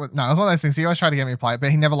like, no, it was one of those things. He always tried to get me to play it,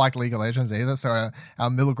 but he never liked League of Legends either. So my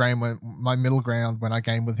middle ground when I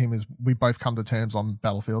game with him is we both come to terms on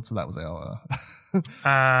Battlefield. So that was our.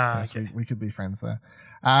 Okay. We could be friends there.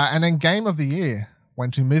 And then Game of the Year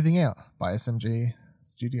went to Moving Out by SMG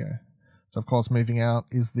Studio. So of course, Moving Out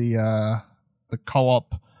is the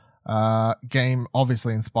co-op game,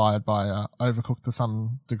 obviously inspired by Overcooked to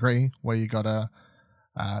some degree, where you got to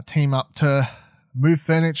team up to move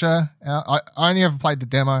furniture. I only ever played the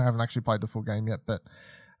demo. I haven't actually played the full game yet, but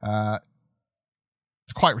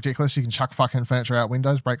it's quite ridiculous. You can chuck fucking furniture out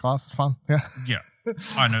windows, break glass. It's fun. Yeah. Yeah.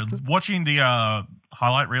 I know. Watching the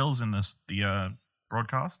highlight reels in the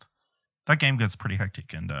broadcast, that game gets pretty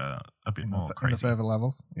hectic and a bit more crazy. In the further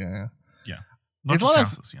levels. Yeah. Yeah. Not just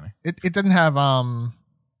houses, you know. It didn't have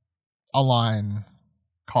online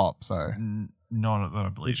co-op, so not that I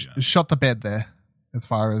believe. It shot the bed there as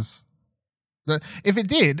far as if it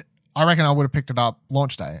did, I reckon I would have picked it up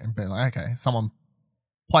launch day and been like, okay, someone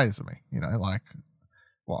play this with me, you know, like,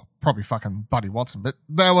 well, probably fucking Buddy Watson, but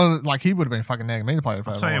there was like he would have been fucking nagging me to play it.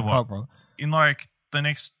 I'll tell you what, in like the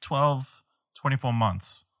next 12, 24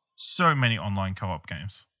 months, so many online co-op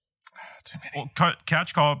games. Too many.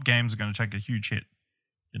 Couch co-op games are going to take a huge hit,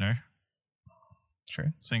 you know.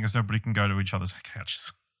 True. Seeing as nobody can go to each other's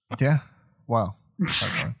couches. Yeah. Wow.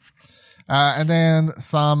 And then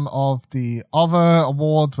some of the other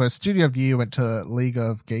awards where Studio of the Year went to League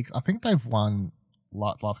of Geeks. I think they've won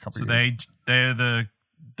last couple of years. So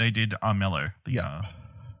they did Armello, the animal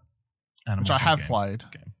which I have played.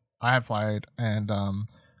 Game. I have played, and I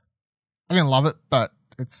didn't love it, but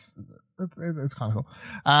it's kind of cool.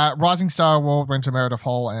 Rising Star Award went to Meredith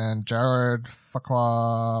Hall and Jared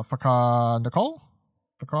Fakar Nicole.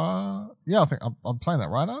 Yeah, I think I'm saying that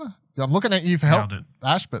right, aren't I? I'm looking at you for help,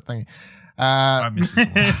 Ash, but thank you. I miss this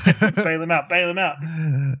award. Bail him out. Bail him out.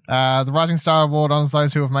 The Rising Star Award honors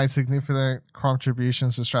those who have made significant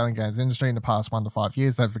contributions to Australian games industry in the past 1 to 5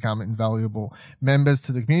 years. They've become invaluable members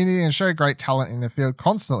to the community and show great talent in their field,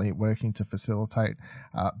 constantly working to facilitate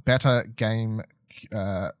better game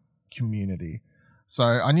community. So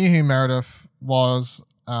I knew who Meredith was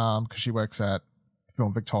because she works at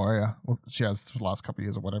Film Victoria. Well, she has for the last couple of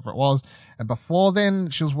years or whatever it was. And before then,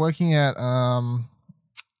 she was working at I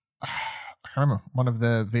can't remember, one of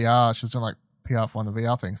the VR. She was doing like PR for one of the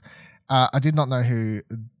VR things. I did not know who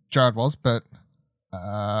Jared was, but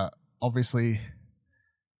obviously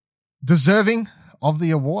deserving of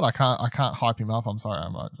the award. I can't hype him up. I'm sorry.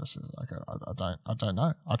 I don't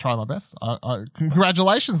know. I try my best.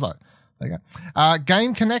 Congratulations though. There you go.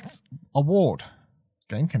 Game Connect Award.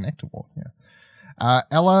 Game Connect Award. Yeah.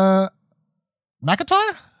 Ella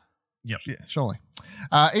McIntyre? Yep. Yeah, surely.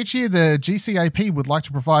 Each year, the GCAP would like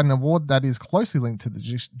to provide an award that is closely linked to the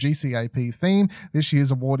GCAP theme. This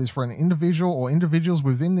year's award is for an individual or individuals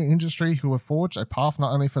within the industry who have forged a path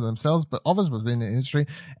not only for themselves, but others within the industry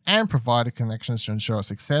and provided connections to ensure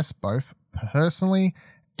success both personally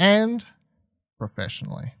and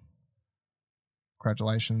professionally.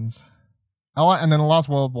 Congratulations, Ella. And then the last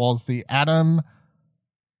award was the Adam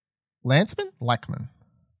Lankman?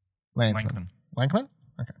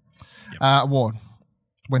 Okay. Yep. Award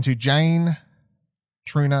went to Jane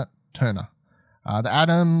Truna Turner. The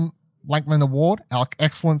Adam Lankman Award,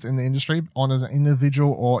 excellence in the industry, honors an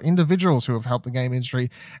individual or individuals who have helped the game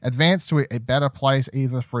industry advance to a better place,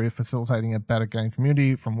 either through facilitating a better game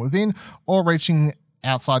community from within or reaching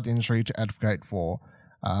outside the industry to advocate for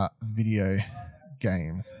video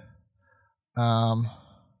games.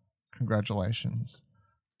 Congratulations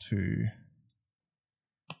to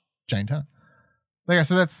Jane Turner. Okay,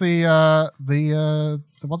 so that's the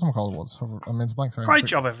what's it called awards? I meant to blank. Sorry. Great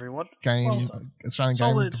job, everyone. Australian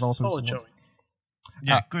Game Developers solid Awards. showing.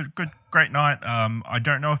 Yeah, great night. I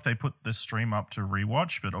don't know if they put the stream up to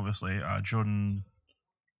rewatch, but obviously Jordan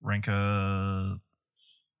Renker.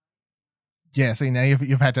 Yeah, see now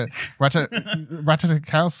you've had to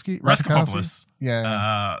Ratakowski.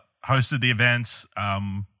 Yeah, hosted the event.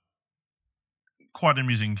 Quite an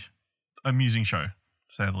amusing show, to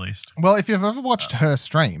say the least. Well, if you've ever watched her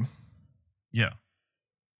stream, yeah,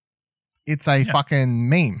 it's a fucking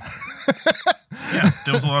meme. Yeah,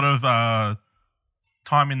 there was a lot of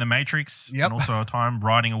time in the Matrix, and also a time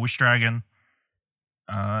riding a wish dragon.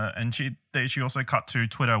 And she also cut to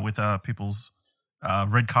Twitter with people's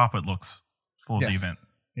red carpet looks for the event.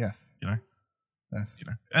 Yes, Yes,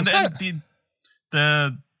 and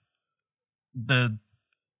the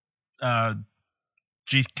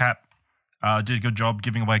GCAP did a good job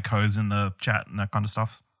giving away codes in the chat and that kind of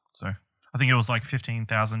stuff. So I think it was like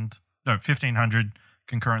 1,500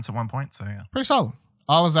 concurrents at one point. So yeah, pretty solid.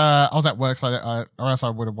 I was at work, so or else I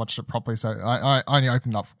would have watched it properly. So I only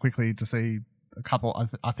opened up quickly to see a couple.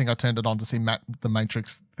 I think I turned it on to see the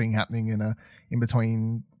Matrix thing happening in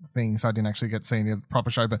between things. So I didn't actually get to see any of the proper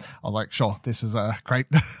show, but I was like, sure, this is a great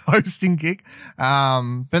hosting gig.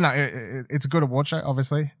 But no, it's a good award show.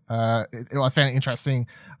 Obviously, I found it interesting,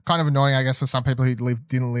 kind of annoying, I guess, for some people who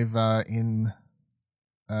didn't live in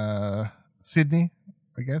Sydney.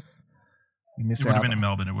 I guess you missed out. It would have been in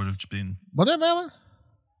Melbourne. It would have been. Was it Melbourne?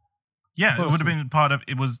 Yeah, it would have been part of.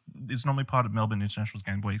 It's normally part of Melbourne International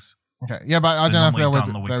Game Weeks. Okay, yeah, but I don't know if they would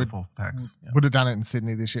have done it in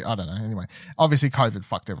Sydney this year. I don't know. Anyway, obviously, COVID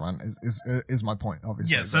fucked everyone. Is my point?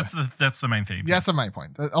 Obviously, yes, that's the main theme. Yeah, that's the main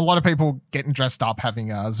point. A lot of people getting dressed up,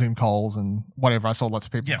 having Zoom calls and whatever. I saw lots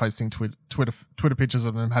of people posting Twitter pictures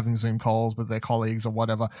of them having Zoom calls with their colleagues or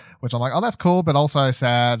whatever. Which I'm like, oh, that's cool, but also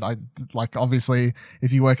sad. Obviously,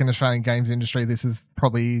 if you work in the Australian games industry, this is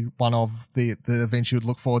probably one of the events you would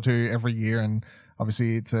look forward to every year, and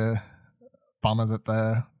obviously, it's a bummer that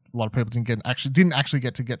a lot of people didn't actually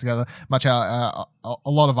get together. Much a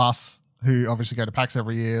lot of us who obviously go to PAX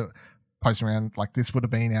every year posting around like this would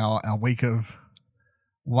have been our week of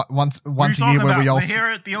once a year where we all here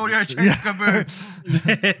at the Audio Technica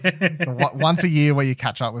booth. Once a year where you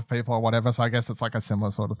catch up with people or whatever. So I guess it's like a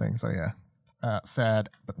similar sort of thing. So yeah, sad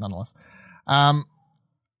but nonetheless. All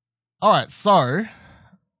right, so.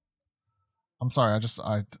 I'm sorry, I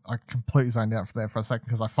completely zoned out for a second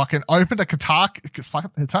because I fucking opened a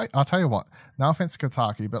Kotaku. I'll tell you what, no offense to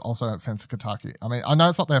Kotaku, but also offense to Kotaku. I mean, I know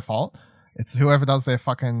it's not their fault. It's whoever does their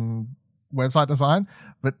fucking website design,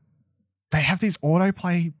 but they have these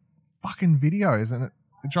autoplay fucking videos and it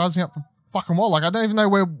drives me up the fucking wall. Like, I don't even know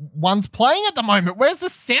where one's playing at the moment. Where's the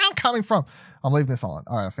sound coming from? I'm leaving this on.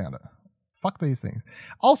 All right, I found it. Fuck these things.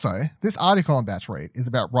 Also, this article I'm about to read is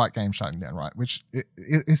about Riot Games shutting down, right? Which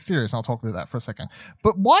is serious. And I'll talk about that for a second.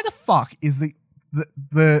 But why the fuck is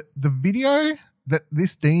the video that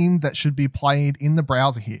this deemed that should be played in the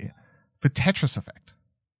browser here for Tetris Effect?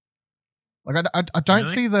 Like, I don't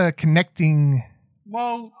see the connecting.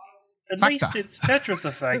 Well, at factor. least it's Tetris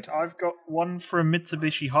Effect. I've got one for a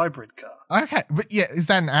Mitsubishi hybrid car. Okay, but yeah, is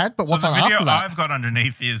that an ad? But So what's the on video after that? I've got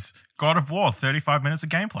underneath is God of War, 35 minutes of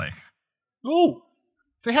gameplay. Ooh.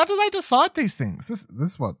 So how do they decide these things?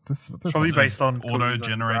 This Probably based on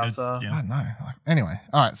auto-generated. I Yeah. don't know. Anyway,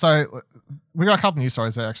 all right. So we got a couple news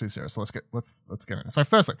stories that are actually serious. So let's get in. So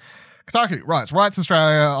firstly, Kotaku writes, Riot's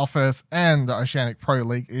Australia office and the Oceanic Pro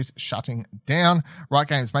League is shutting down. Riot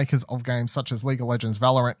Games, makers of games such as League of Legends,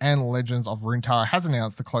 Valorant, and Legends of Runeterra, has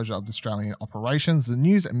announced the closure of the Australian operations. The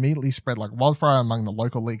news immediately spread like wildfire among the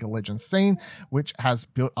local League of Legends scene, which has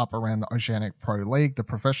built up around the Oceanic Pro League, the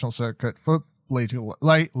professional circuit for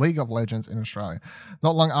League of Legends in Australia.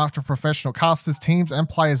 Not long after professional casters, teams, and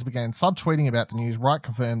players began subtweeting about the news, Riot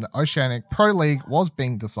confirmed that Oceanic Pro League was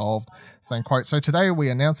being dissolved, saying, quote, "So today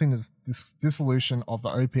we're announcing this dissolution of the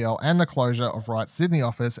OPL and the closure of Riot's Sydney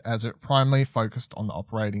office as it primarily focused on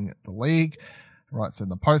operating the league." Riot said in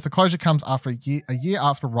the post, the closure comes after a year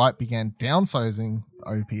after Riot began downsizing the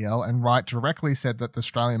OPL, and Riot directly said that the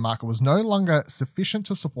Australian market was no longer sufficient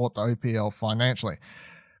to support the OPL financially.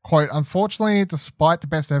 Quote, "Unfortunately, despite the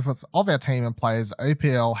best efforts of our team and players, the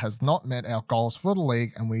OPL has not met our goals for the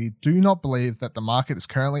league, and we do not believe that the market is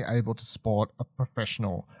currently able to support a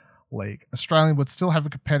professional league. Australia would still have a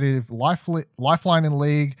competitive lifeline in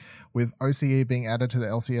league, with OCE being added to the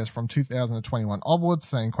LCS from 2021 onwards,"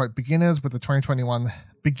 saying, quote, beginning with the 2021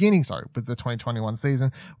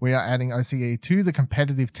 season, we are adding OCE to the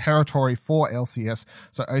competitive territory for LCS,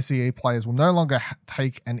 so OCE players will no longer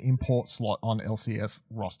take an import slot on LCS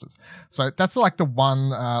rosters. So that's like the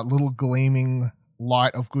one little gleaming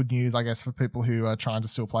light of good news, I guess, for people who are trying to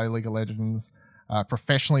still play League of Legends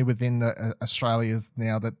professionally within the Australia's,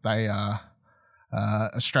 now that they are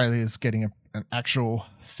Australia's getting an actual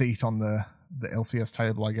seat on the LCS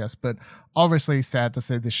table, I guess. But obviously, sad to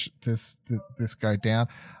see this go down.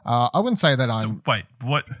 I wouldn't say that I'm. So wait,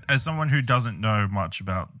 what? As someone who doesn't know much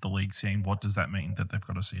about the league scene, what does that mean that they've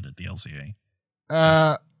got a seat at the LCE?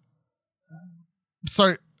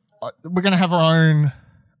 So we're going to have our own.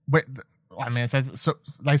 I mean, it says, so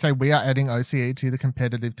they say we are adding OCE to the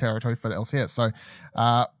competitive territory for the LCS. So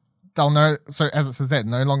they'll know. So as it says there,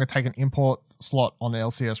 no longer take an import slot on the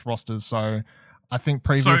LCS rosters. So I think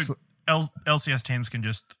previously. So LCS teams can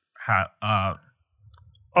just have.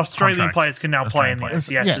 Australian players can now play in the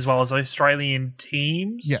LCS yes. as well as Australian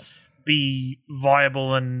teams. Yes. Be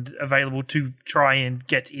viable and available to try and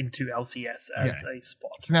get into LCS as a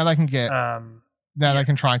spot. So now they can get. They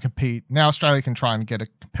can try and compete. Now Australia can try and get a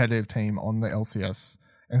competitive team on the LCS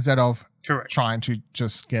instead of trying to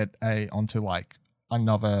just get onto like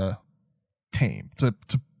another team to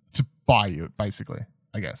buy you, basically.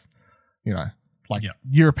 I guess, like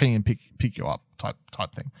European pick you up type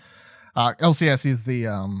thing. LCS is the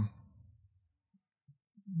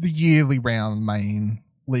yearly round main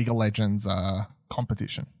League of Legends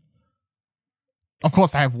competition. Of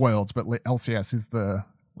course, they have Worlds, but LCS is the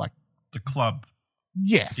club.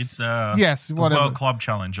 Yes, it's the World Club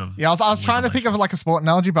Challenge of. Yeah, I was trying to think of like a sport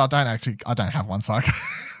analogy, but I don't have one, so I could.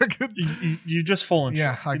 You just fallen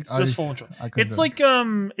short. Yeah, it's just fallen short. It's like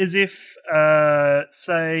as if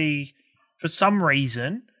say for some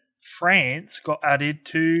reason France got added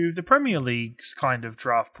to the Premier League's kind of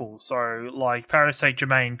draft pool, so like Paris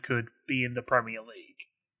Saint-Germain could be in the Premier League.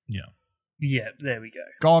 Yeah, there we go.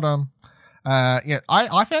 Got him.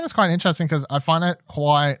 I found this quite interesting because I find it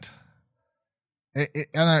quite. I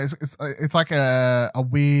don't know, it's like a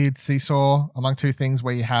weird seesaw among two things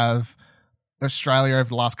where you have Australia over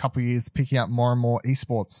the last couple of years picking up more and more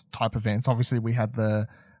esports type events. Obviously, we had the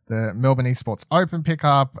Melbourne Esports Open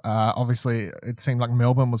pickup. Obviously, it seemed like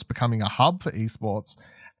Melbourne was becoming a hub for esports.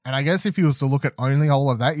 And I guess if you was to look at only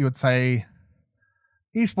all of that, you would say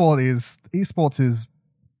esports is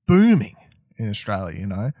booming in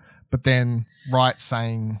Australia, But then Riot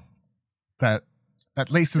saying that at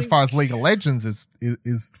least as far as League of Legends is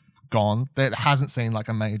gone, that hasn't seen like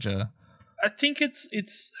a major. I think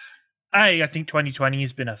it's I think 2020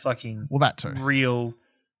 has been a fucking that too real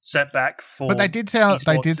setback for. But they did start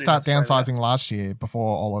downsizing last year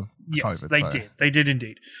before all of yes, COVID. They did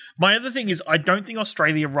indeed. My other thing is I don't think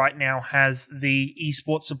Australia right now has the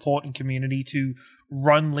esports support and community to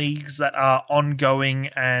run leagues that are ongoing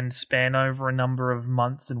and span over a number of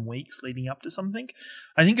months and weeks leading up to something.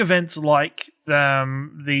 I think events like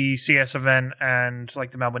the CS event and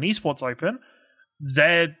like the Melbourne Esports Open,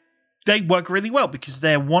 they work really well because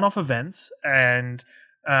they're one-off events and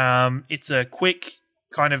it's a quick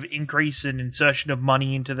kind of increase in insertion of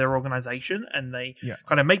money into their organization, and they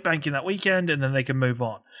kind of make bank in that weekend and then they can move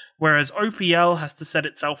on. Whereas OPL has to set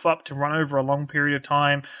itself up to run over a long period of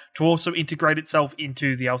time, to also integrate itself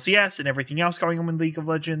into the LCS and everything else going on in League of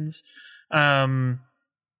Legends. And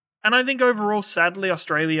I think overall, sadly,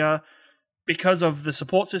 Australia, because of the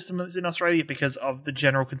support system that's in Australia, because of the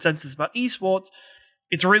general consensus about esports,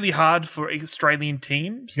 it's really hard for Australian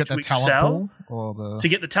teams to excel, to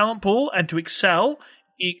get the talent pool and to excel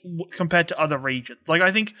compared to other regions. Like,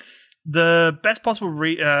 I think the best possible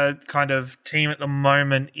kind of team at the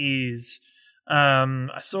moment is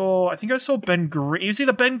I saw Ben Green. It was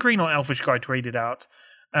either Ben Green or Elfish Guy tweeted out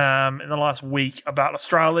in the last week about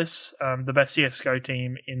Australis, the best CSGO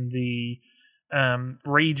team in the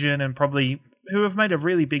region, and probably who have made a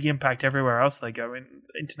really big impact everywhere else they go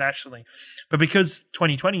internationally. But because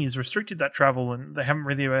 2020 has restricted that travel and they haven't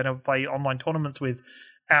really been able to play online tournaments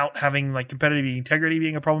without having like competitive integrity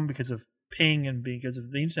being a problem because of ping and because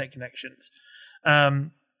of the internet connections,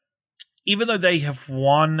 even though they have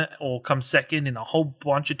won or come second in a whole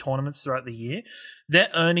bunch of tournaments throughout the year, their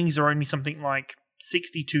earnings are only something like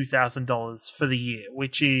 $62,000 for the year,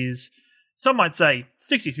 which is, some might say,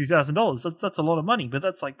 $62,000. That's a lot of money, but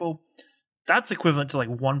that's like, well, that's equivalent to like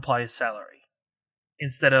one player's salary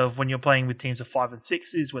instead of when you're playing with teams of 5 and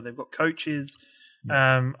 6s where they've got coaches.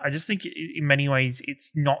 I just think in many ways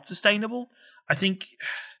it's not sustainable. I think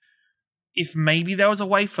if maybe there was a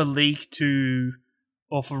way for League to,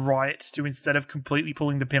 or for Riot to, instead of completely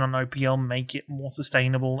pulling the pin on OPL, make it more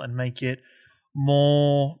sustainable and make it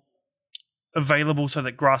more available so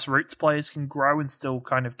that grassroots players can grow and still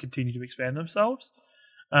kind of continue to expand themselves.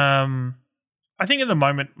 I think at the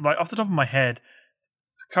moment, like off the top of my head,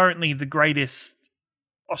 currently the greatest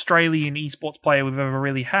Australian esports player we've ever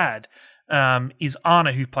really had is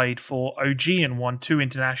Ana, who played for OG and won 2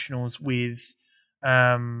 internationals with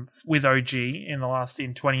OG in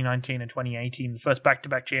 2019 and 2018, the first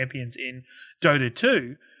back-to-back champions in Dota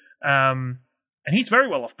 2. And he's very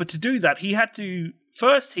well off. But to do that,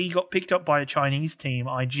 he got picked up by a Chinese team,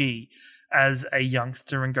 IG, as a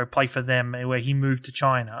youngster and go play for them, where he moved to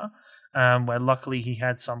China, where luckily he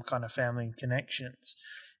had some kind of family connections.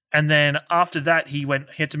 And then after that, he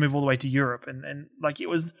had to move all the way to Europe. And like, it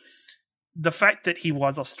was the fact that he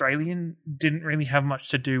was Australian didn't really have much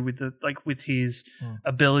to do with with his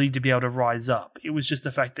ability to be able to rise up. It was just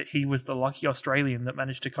the fact that he was the lucky Australian that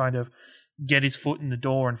managed to kind of get his foot in the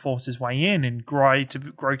door and force his way in and grow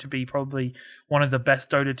to be probably one of the best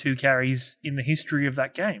Dota 2 carries in the history of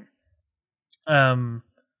that game.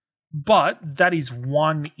 But that is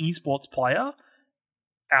one esports player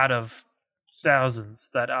out of thousands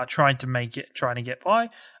that are trying to get by.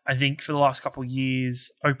 I think for the last couple of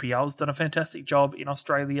years, OPL has done a fantastic job in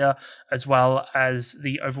Australia, as well as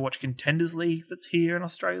the Overwatch Contenders League that's here in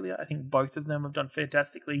Australia. I think both of them have done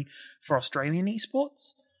fantastically for Australian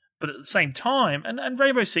esports. But at the same time, and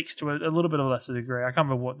Rainbow Six to a little bit of a lesser degree, I can't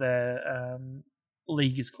remember what their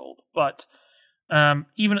league is called. But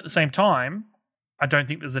even at the same time, I don't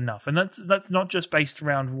think there's enough. And that's not just based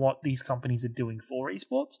around what these companies are doing for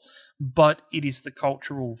esports, but it is the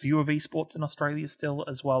cultural view of esports in Australia still,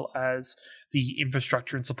 as well as the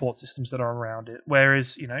infrastructure and support systems that are around it.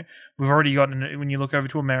 Whereas, we've already got, when you look over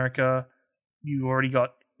to America, you already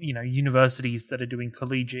got, universities that are doing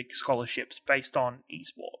collegiate scholarships based on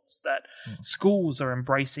esports, that schools are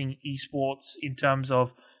embracing esports in terms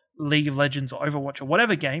of League of Legends or Overwatch or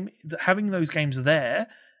whatever game, having those games there,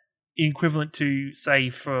 equivalent to, say,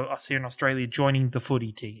 for us here in Australia, joining the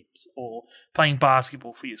footy teams or playing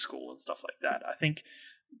basketball for your school and stuff like that. I think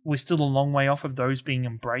we're still a long way off of those being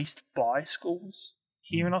embraced by schools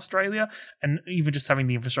here in Australia, and even just having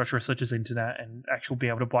the infrastructure such as internet and actually be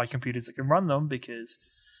able to buy computers that can run them, because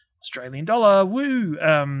Australian dollar, woo!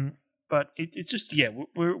 But it's just,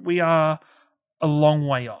 we are a long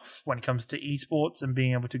way off when it comes to esports and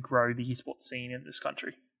being able to grow the esports scene in this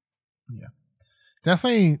country. Yeah.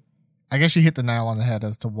 Definitely, I guess you hit the nail on the head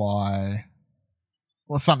as to why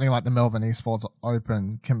something like the Melbourne Esports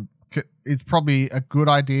Open is probably a good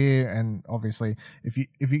idea. And obviously, if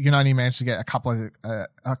you can only manage to get a couple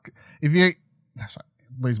of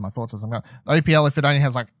lose my thoughts as I'm going. OPL, if it only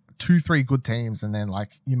has like 2-3 good teams, and then like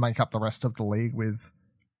you make up the rest of the league with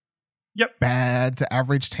bad to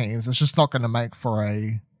average teams, it's just not going to make for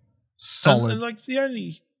a solid. And like the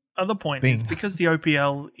only other point is because the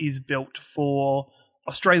OPL is built for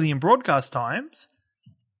Australian broadcast times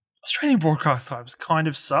kind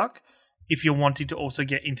of suck if you're wanting to also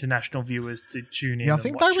get international viewers to tune in. Yeah, I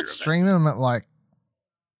think they would stream them at like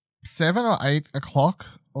 7 or 8 o'clock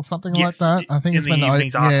or something like that. I think in it's the when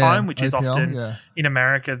evenings our time, which is OPL, often in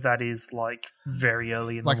America, that is like very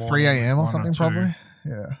early in the morning. Like 3 a.m. or something, 2. probably.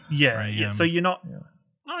 Yeah. So you're not.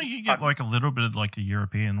 No, you get like a little bit of like a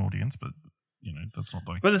European audience, but that's not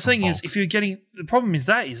like. But the thing is, if you're getting the problem is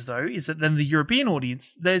that then the European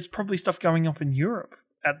audience, there's probably stuff going up in Europe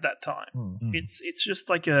at that time. Mm. It's just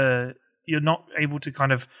like you're not able to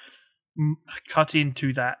kind of cut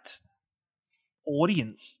into that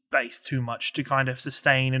audience base too much to kind of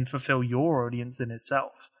sustain and fulfill your audience in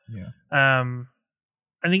itself.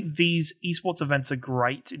 I think these esports events are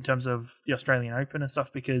great in terms of the Australian Open and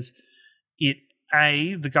stuff because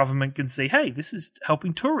the government can see, hey, this is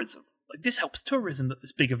helping tourism. Like, this helps tourism that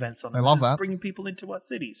there's big events on. They love that. Bringing people into our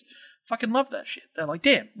cities. Fucking love that shit. They're like,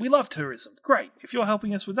 damn, we love tourism. Great. If you're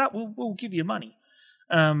helping us with that, we'll give you money.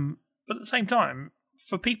 But at the same time,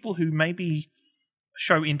 for people who maybe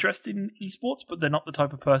show interest in esports, but they're not the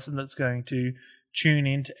type of person that's going to tune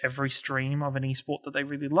into every stream of an esport that they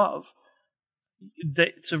really love,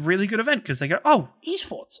 it's a really good event because they go, oh,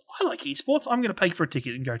 esports. I like esports. I'm going to pay for a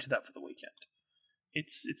ticket and go to that for the weekend.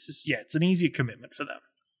 It's just, it's an easier commitment for them.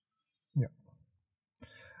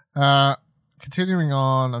 Continuing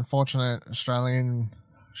on, unfortunate Australian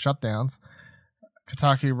shutdowns.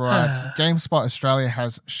 Kotaku writes, GameSpot Australia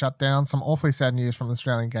has shut down. Some awfully sad news from the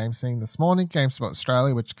Australian game scene this morning. GameSpot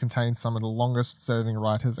Australia, which contains some of the longest serving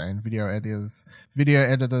writers and video editors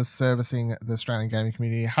servicing the Australian gaming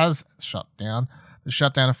community, has shut down. The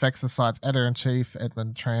shutdown affects the site's editor-in-chief,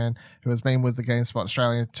 Edmund Tran, who has been with the GameSpot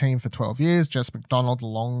Australia team for 12 years. Jess McDonald, the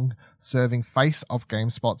long-serving face of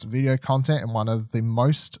GameSpot's video content and one of the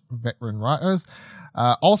most veteran writers,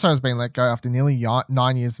 also has been let go after nearly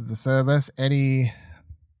 9 years of the service. Eddie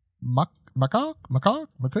McCook,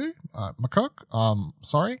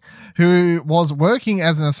 who was working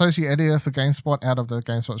as an associate editor for GameSpot out of the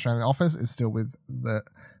GameSpot Australian office, is still with the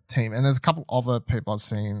team. And there's a couple other people I've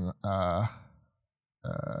seen,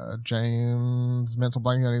 James, mental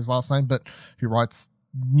blanking on his last name, but who writes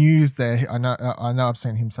news there. I know I've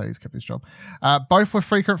seen him say he's kept his job. Both were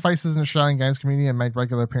frequent faces in the Australian games community and made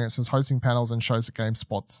regular appearances hosting panels and shows at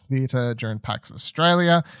GameSpot's theatre during PAX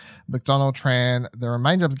Australia. McDonald, Tran, the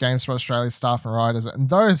remainder of the GameSpot Australia staff and writers, and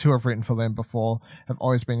those who have written for them before have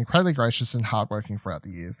always been incredibly gracious and hardworking throughout the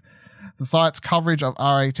years. The site's coverage of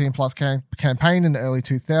R18 Plus campaign in the early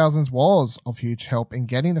 2000s was of huge help in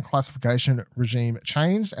getting the classification regime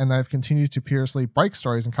changed, and they've continued to periodically break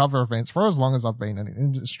stories and cover events for as long as I've been in the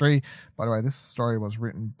industry. By the way, this story was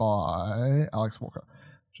written by Alex Walker,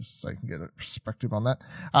 just so you can get a perspective on that.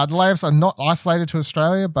 The layoffs are not isolated to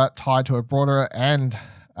Australia, but tied to a broader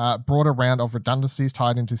round of redundancies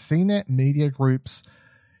tied into CNET Media Group's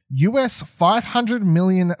US $500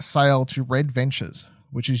 million sale to Red Ventures,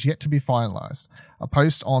 which is yet to be finalized. A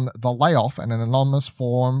post on the layoff and an anonymous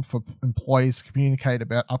forum for employees to communicate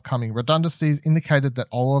about upcoming redundancies indicated that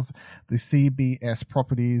all of the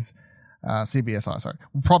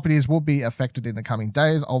properties will be affected in the coming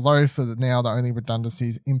days, although for now the only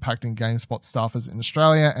redundancies impacting GameSpot staffers in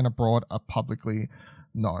Australia and abroad are publicly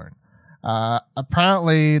known.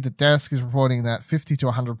 Apparently, the desk is reporting that 50 to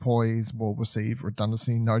 100 employees will receive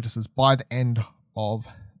redundancy notices by the end of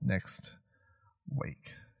next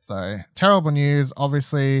week. So terrible news.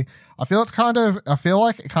 Obviously, I feel like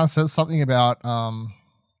it kind of says something about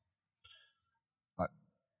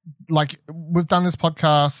like we've done this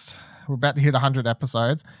podcast. We're about to hit 100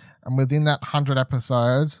 episodes, and within that 100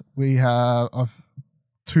 episodes, we have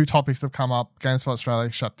two topics have come up: GameSpot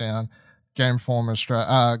Australia shut down, Gameform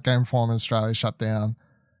Australia shut down.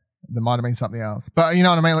 There might have been something else, but you know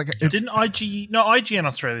what I mean. Like, didn't IGN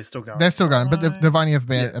Australia is still going? They're still going, but they've only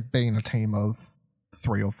ever been a team of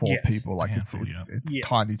 3 or 4 people. Like it's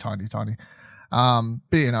tiny.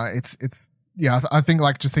 But you know, I think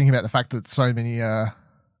like just thinking about the fact that so many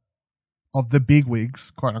of the big wigs,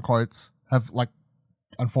 quote unquote, have like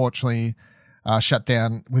unfortunately shut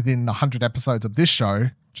down within the 100 episodes of this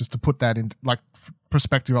show. Just to put that in like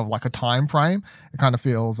perspective of like a time frame, it kind of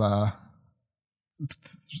feels sad.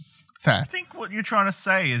 I think what you're trying to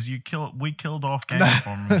say is we killed off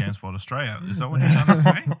Gameform and GameSpot Australia. Is that what you're trying to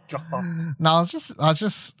say? No, I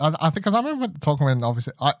think because I remember talking when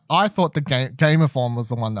obviously I thought the Gameform was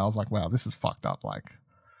the one that I was like, wow, this is fucked up. Like,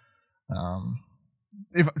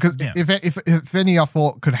 if any I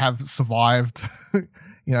thought could have survived,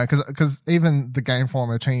 you know, because even the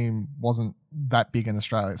Gameformer team wasn't that big in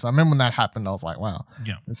Australia. So I remember when that happened, I was like, wow,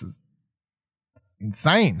 this is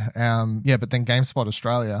insane. But then GameSpot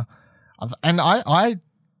Australia, and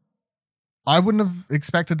I wouldn't have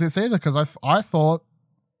expected this either because I thought,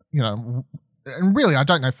 and really I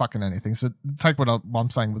don't know fucking anything. So take what I'm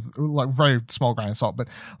saying with like very small grain of salt, but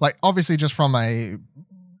like obviously just from a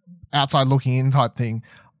outside looking in type thing,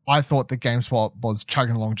 I thought the GameSpot was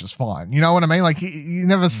chugging along just fine. You know what I mean? Like you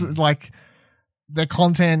never like their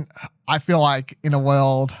content. I feel like in a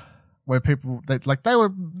world where people they were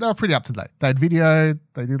pretty up to date. They had video.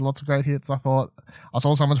 They did lots of great hits. I thought I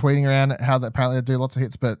saw someone tweeting around how they apparently do lots of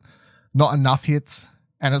hits, but not enough hits.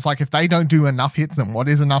 And it's like if they don't do enough hits, then what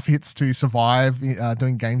is enough hits to survive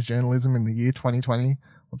doing games journalism in the year 2020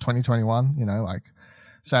 or 2021? Like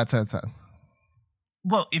sad.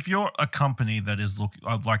 Well, if you're a company that is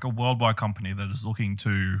like a worldwide company that is looking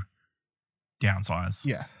to downsize,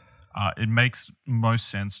 it makes most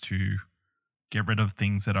sense to get rid of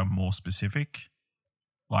things that are more specific,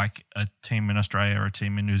 like a team in Australia, a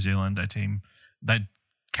team in New Zealand, a team that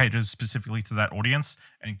caters specifically to that audience,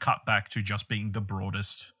 and cut back to just being the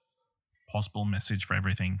broadest possible message for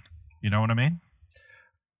everything. You know what I mean?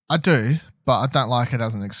 I do, but I don't like it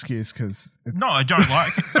as an excuse because it's... No, I don't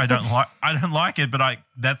like it. I don't like it, but I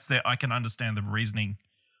can understand the reasoning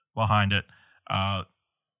behind it.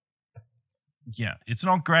 It's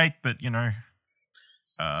not great, but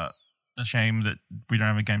a shame that we don't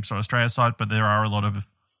have a GameStop Australia site, but there are a lot of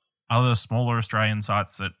other smaller Australian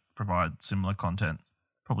sites that provide similar content.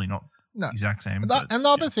 Probably not exact same. And the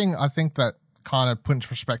other thing I think that kind of put into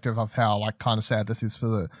perspective of how like kind of sad this is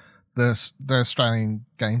for the Australian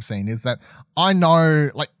game scene is that I know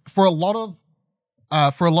like for a lot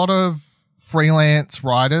of freelance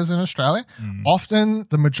writers in Australia, often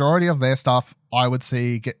the majority of their stuff I would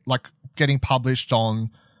see getting published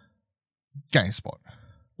on GameSpot.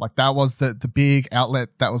 Like that was the big outlet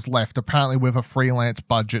that was left, apparently with a freelance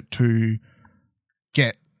budget to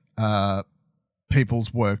get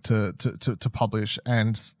people's work to publish.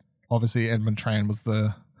 And obviously Edmund Tran was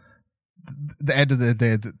the editor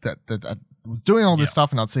there that was doing all this stuff,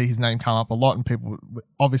 and I'd see his name come up a lot, and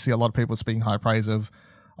a lot of people were speaking high praise of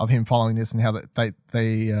him following this and how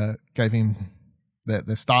they gave him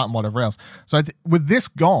their start and whatever else. So with this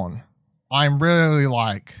gone, I'm really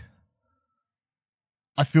like...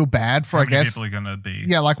 I feel bad for, how many people are going to be...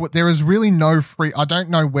 Yeah, like there is really no free... I don't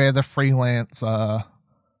know where the freelance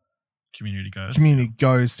community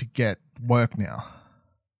goes to get work now.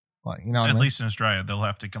 Like, you know what I mean? At least in Australia, they'll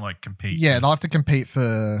have to compete. Yeah, they'll have to compete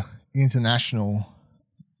for international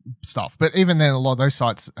stuff. But even then, a lot of those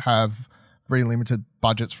sites have very limited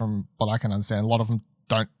budgets from what I can understand. A lot of them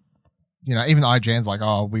don't... even IGN's like,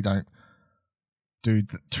 oh, we don't do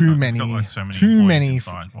too many things,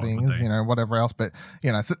 whatever else. But,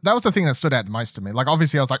 so that was the thing that stood out the most to me. Like,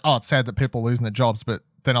 obviously, I was like, oh, it's sad that people are losing their jobs. But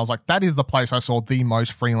then I was like, that is the place I saw the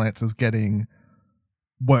most freelancers getting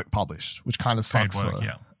work published, which kind of sucks. Paid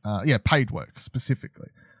work, paid work specifically.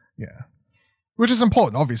 Yeah. Which is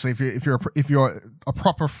important, obviously, if you're a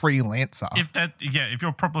proper freelancer. If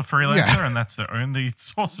you're a proper freelancer and that's the only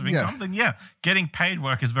source of income, then getting paid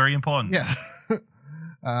work is very important. Yeah.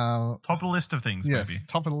 Top of the list of things, yes, maybe.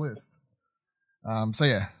 Top of the list.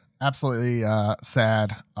 Absolutely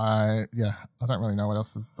sad. I don't really know what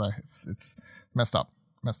else to say. It's messed up.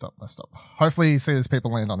 Hopefully you see these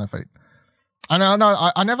people land on their feet. I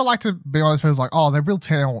know. I never like to be one of those people who's like, oh, they're real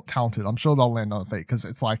talented. I'm sure they'll land on their feet because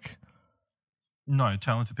it's like... No,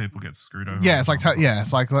 talented people get screwed over. Yeah, it's like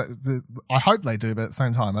I hope they do, but at the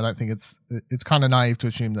same time, I don't think it's kind of naive to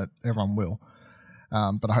assume that everyone will.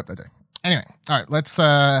 But I hope they do. Anyway, all right, let's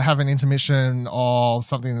have an intermission of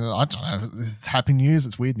something that I don't know. It's happy news.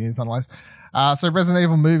 It's weird news, nonetheless. So Resident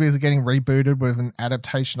Evil movies are getting rebooted with an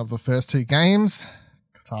adaptation of the first two games.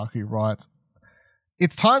 Kotaku writes,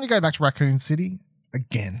 it's time to go back to Raccoon City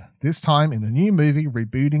again, this time in a new movie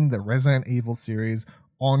rebooting the Resident Evil series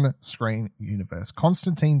on-screen universe.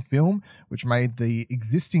 Constantine Film, which made the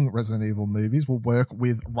existing Resident Evil movies, will work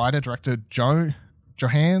with writer-director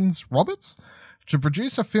Johannes Roberts to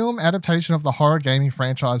produce a film adaptation of the horror gaming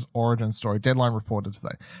franchise origin story. Deadline reported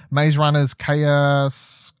today. Maze Runner's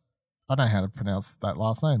Chaos... I don't know how to pronounce that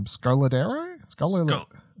last name. Scoladero?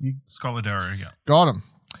 Scoladero, yeah. Got him.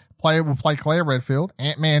 Will play Claire Redfield.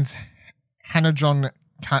 Ant-Man's Hannah John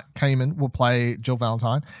Kamen will play Jill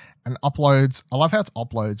Valentine. And Uploads... I love how it's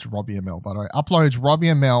Uploads Robbie Amell, by the way. Uploads Robbie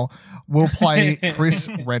Amell will play Chris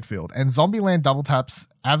Redfield. And Zombieland Double Tap's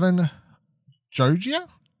Avon Jogia?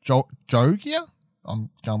 Jogia?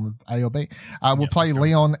 I'm going with A or B. Will play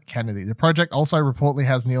Leon Kennedy. The project also reportedly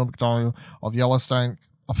has Neil McDonough of Yellowstone.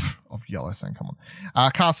 Come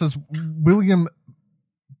on. Cast as William.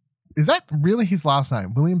 Is that really his last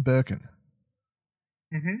name? William Birkin.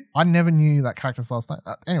 Mm-hmm. I never knew that character's last name.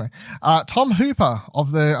 Anyway, Tom Hooper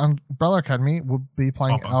of the Umbrella Academy will be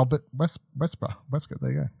playing Hopper. Albert Wesker.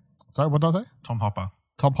 There you go. Sorry, what did I say? Tom Hopper.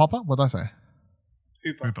 Tom Hopper? What did I say?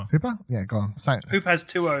 Hooper. Hooper? Yeah, go on. Say it. Hoop has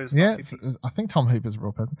 2 O's. Yeah, not 2 P's. I think Tom Hooper's a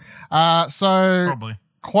real person. So, Probably.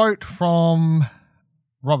 quote from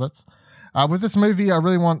Roberts. With this movie, I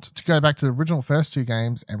really want to go back to the original first 2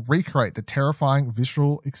 games and recreate the terrifying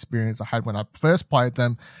visual experience I had when I first played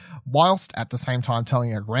them, whilst at the same time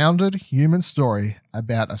telling a grounded human story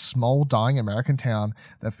about a small dying American town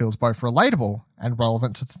that feels both relatable and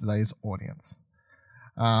relevant to today's audience.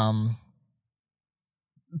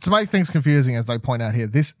 To make things confusing, as they point out here,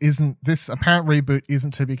 this apparent reboot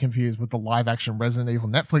isn't to be confused with the live-action Resident Evil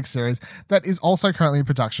Netflix series that is also currently in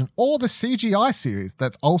production, or the CGI series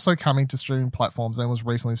that's also coming to streaming platforms and was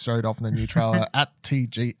recently showed off in a new trailer at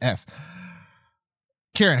TGS.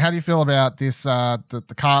 Kieran, how do you feel about this, the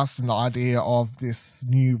cast and the idea of this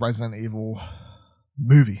new Resident Evil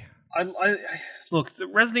movie? I look, the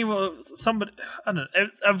Resident Evil. I don't know.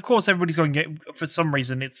 Of course, everybody's going. For some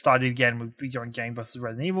reason, it started again with going gangbusters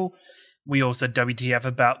Resident Evil. We also WTF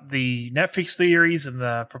about the Netflix series and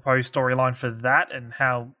the proposed storyline for that, and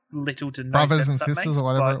how little to no Brothers sense and that sisters, makes, or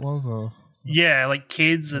whatever but- it was, or Yeah, like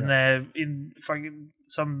kids, and they're in fucking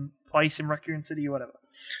some place in Raccoon City or whatever.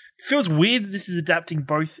 It feels weird that this is adapting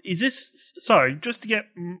both. Is this so? Just to get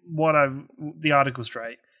the article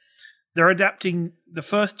straight, they're adapting the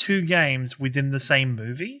first 2 games within the same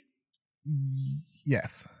movie.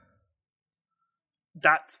 yes.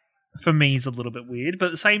 That for me is a little bit weird, but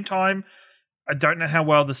at the same time, I don't know how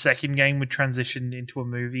well the second game would transition into a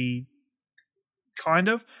movie. Kind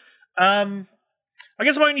of. I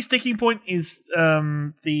guess my only sticking point is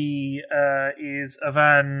Ivan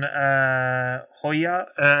Hoya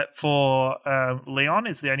for Leon.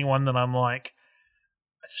 It's the only one that I'm like,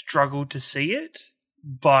 I struggle to see it,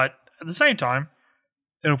 but at the same time,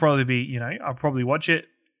 it'll probably be, I'll probably watch it,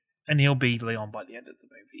 and he'll be Leon by the end of the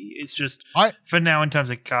movie. It's just for now in terms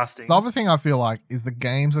of casting. The other thing I feel like is the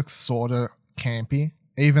games are sort of campy.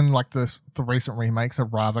 Even like the recent remakes are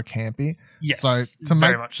rather campy. Yes, so to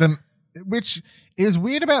very make much them, which is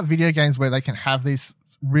weird about video games where they can have these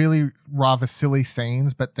really rather silly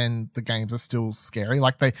scenes, but then the games are still scary.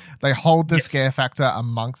 Like they hold the scare factor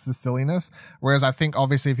amongst the silliness. Whereas I think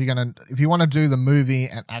obviously if you want to do the movie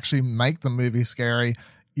and actually make the movie scary,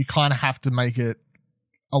 you kind of have to make it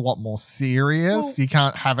a lot more serious. Well, you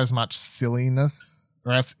can't have as much silliness,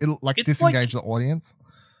 or else it'll disengage the audience.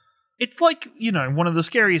 It's like, one of the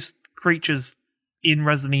scariest creatures in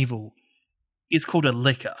Resident Evil is called a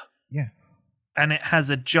licker. Yeah. And it has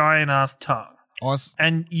a giant ass tongue.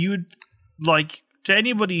 And you'd like, to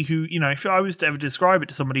anybody who, if I was to ever describe it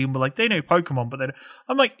to somebody who'd be like, they know Pokemon, but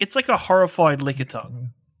I'm like, it's like a horrified licker tongue.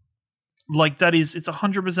 Like it's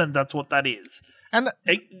 100% that's what that is. And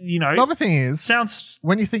the other thing is, sounds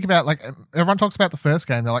when you think about, like, everyone talks about the first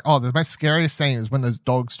game, they're like, oh, the most scariest scene is when those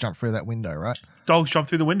dogs jump through that window, right? Dogs jump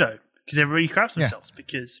through the window because everybody craps themselves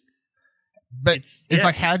because. But it's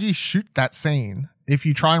like, how do you shoot that scene if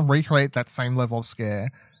you try and recreate that same level of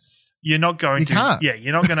scare? You're not going to. Can't. Yeah,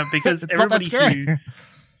 you're not going to, because It's not that everybody scary.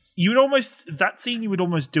 you would almost, that scene you would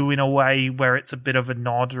almost do in a way where it's a bit of a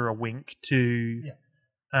nod or a wink to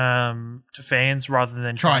fans rather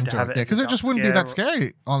than trying to have it. because it just wouldn't be that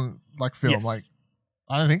scary on like film. Yes. Like,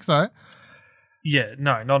 I don't think so. Yeah,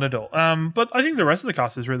 no, not at all. But I think the rest of the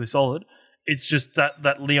cast is really solid. It's just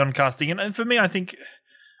that Leon casting, and for me, I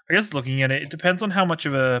guess looking at it, it depends on how much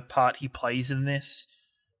of a part he plays in this,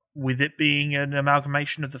 with it being an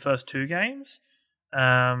amalgamation of the first 2 games.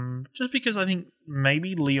 Just because I think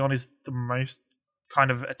maybe Leon is the most kind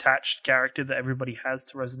of attached character that everybody has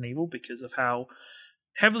to Resident Evil because of how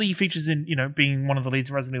heavily he features in, being one of the leads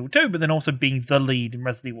in Resident Evil 2, but then also being the lead in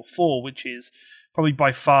Resident Evil 4, which is probably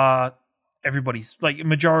by far everybody's, like, a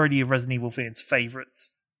majority of Resident Evil fans'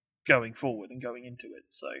 favorites going forward and going into it.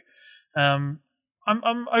 So, I'm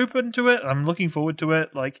open to it. I'm looking forward to it.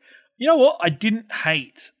 Like, you know what? I didn't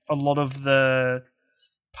hate a lot of the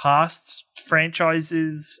past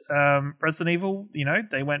franchises, Resident Evil.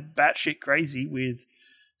 They went batshit crazy with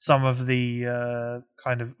some of the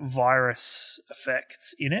kind of virus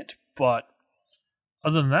effects in it. But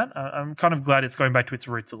other than that, I'm kind of glad it's going back to its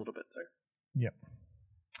roots a little bit, though. Yep.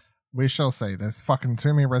 We shall see. There's fucking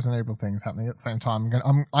too many Resident Evil things happening at the same time.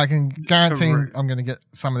 I can guarantee I'm going to get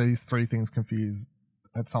some of these 3 things confused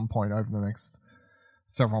at some point over the next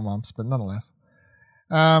several months, but nonetheless.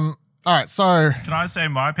 All right, so... Can I say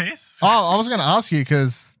my piece? Oh, I was going to ask you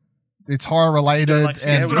because it's horror related.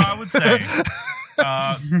 That's what I would say.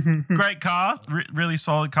 Great cast, really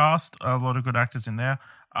solid cast. A lot of good actors in there.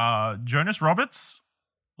 Jonas Roberts,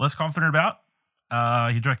 less confident about.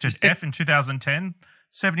 He directed F in 2010,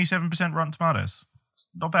 77% Rotten Tomatoes.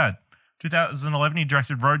 Not bad. 2011, he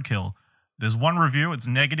directed Roadkill. There's one review, it's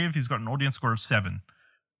negative. He's got an audience score of 7.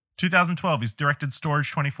 2012, he's directed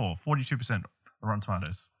Storage 24, 42% Rotten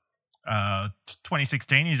Tomatoes.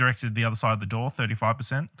 2016, he directed The Other Side of the Door,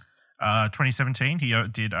 35%. 2017, he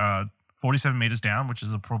did 47 Meters Down, which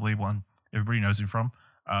is probably one everybody knows him from,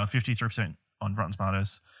 53% on Rotten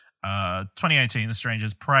Tomatoes. 2018, The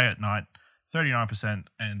Strangers, Prey at Night, 39%,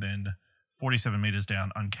 and then 47 Meters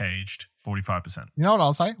Down, Uncaged, 45%. You know what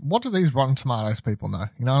I'll say? What do these Rotten Tomatoes people know?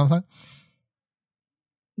 You know what I'm saying?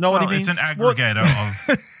 No, what he means? It's an aggregator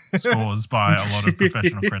of scores by a lot of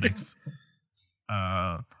professional critics.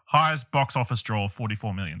 Highest box office draw,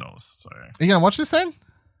 $44 million. So, are you going to watch this then?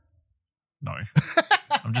 No.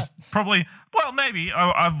 I'm just probably, well, maybe.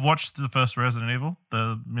 I've watched the first Resident Evil,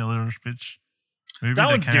 the Mila Jovovich movie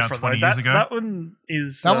that came out 20 years ago. That one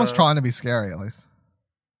is... That one's trying to be scary, at least.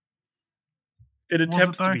 It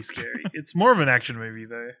attempts to be scary. It's more of an action movie,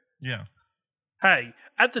 though. Yeah. Hey,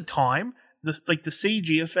 at the time, the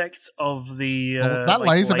CG effects of the that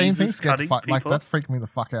laser beam thing like that freaked me the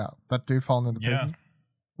fuck out. That dude falling into pieces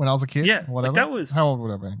when I was a kid. Yeah, or whatever. Like that was how old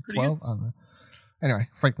would I be? 12. I don't know. Anyway,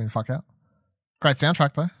 freaked me the fuck out. Great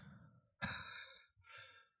soundtrack though.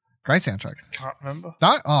 Great soundtrack. Can't remember.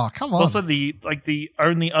 No, oh come on. It's also the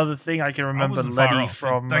only other thing I can remember Letty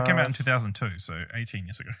from. That came out in 2002, so 18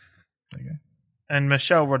 years ago. There you go. And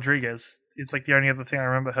Michelle Rodriguez. It's like the only other thing I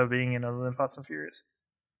remember her being in other than Fast and Furious.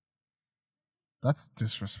 That's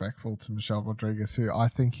disrespectful to Michelle Rodriguez, who I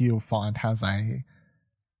think you'll find has a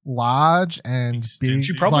large and big.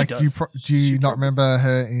 She probably does. Do you not remember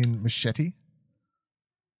her in Machete?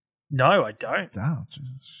 No, I don't. Oh,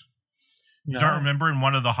 you don't remember in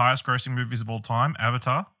one of the highest grossing movies of all time,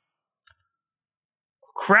 Avatar?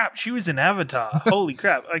 Crap, she was in Avatar. Holy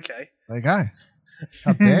crap, okay. There you go.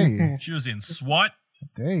 How dare you? She was in SWAT. How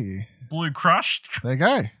dare you? Blue Crushed. There you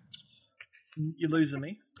go. You're losing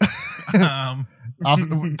me.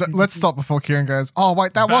 Let's stop before Kieran goes, oh,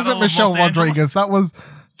 wait, that wasn't Michelle Rodriguez. That was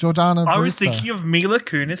Jordana Brewster. I was thinking of Mila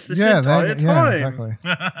Kunis this entire time. Yeah, exactly.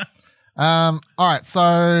 All right,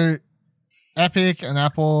 so Epic and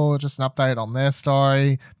Apple, just an update on their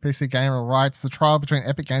story. PC Gamer writes, the trial between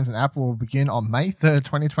Epic Games and Apple will begin on May 3rd,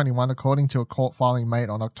 2021, according to a court filing made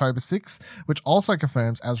on October 6th, which also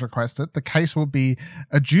confirms, as requested, the case will be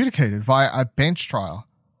adjudicated via a bench trial.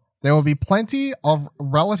 There will be plenty of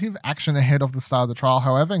relative action ahead of the start of the trial,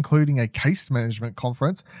 however, including a case management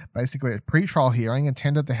conference, basically a pre-trial hearing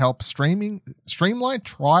intended to help streamline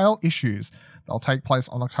trial issues. They'll take place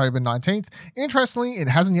on October 19th. Interestingly, it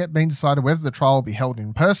hasn't yet been decided whether the trial will be held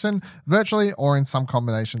in person, virtually, or in some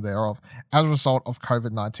combination thereof, as a result of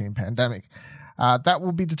COVID-19 pandemic. That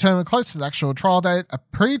will be determined close to the actual trial date. A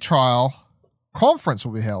pre-trial conference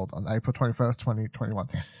will be held on April 21st, 2021.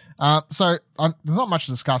 So there's not much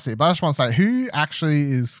to discuss here, but I just want to say who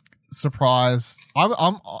actually is surprised.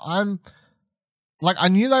 I'm like, I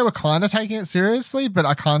knew they were kind of taking it seriously, but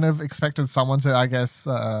I kind of expected someone to, I guess,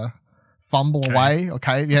 fumble away.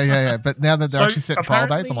 Okay. Yeah. But now that they're actually set trial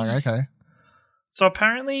dates, I'm like, okay. So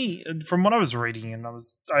apparently, from what I was reading, and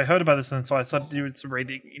I heard about this, and so I started doing some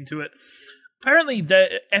reading into it. Apparently,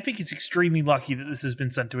 Epic is extremely lucky that this has been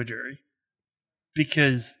sent to a jury,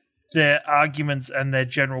 because their arguments and their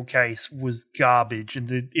general case was garbage, and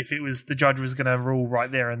if it was the judge was going to rule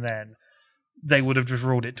right there and then, they would have just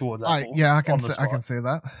ruled it towards Apple. Yeah, I can see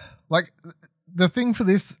that. Like, the thing for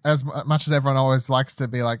this, as much as everyone always likes to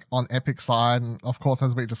be like on Epic's side, and of course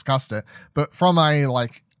as we discussed it, but from a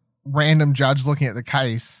like random judge looking at the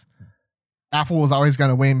case, Apple was always going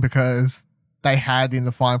to win because they had in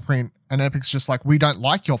the fine print, and Epic's just like, we don't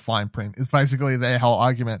like your fine print, is basically their whole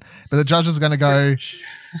argument. But the judge is going to go,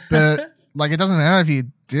 but like, it doesn't matter if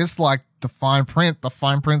you dislike the fine print. The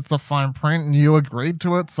fine print's the fine print, and you agreed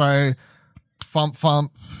to it, so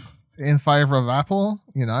thump in favor of Apple,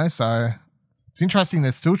 you know. So it's interesting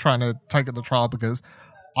they're still trying to take it to trial, because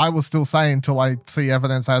I will still say until I see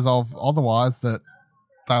evidence as of otherwise that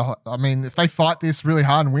I mean, if they fight this really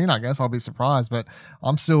hard and win, I guess I'll be surprised. But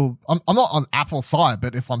I'm not on Apple's side,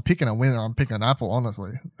 but if I'm picking a winner, I'm picking Apple,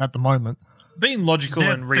 honestly, at the moment. Being logical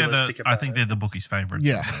and realistic about it. I think they're the bookies' favourites.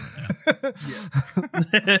 Yeah.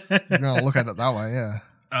 You're going to look at it that way, yeah.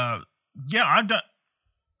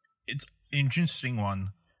 It's an interesting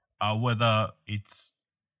one. Whether it's,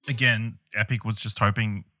 again, Epic was just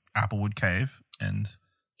hoping Apple would cave and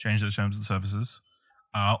change their terms and services,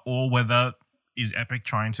 or whether is Epic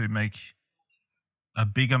trying to make a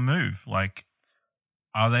bigger move? Like,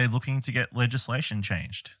 are they looking to get legislation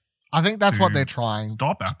changed? I think that's to what they're trying.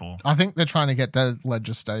 Stop Apple. I think they're trying to get the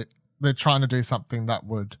legislate. They're trying to do something that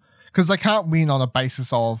would, because they can't win on a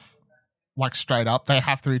basis of like straight up. They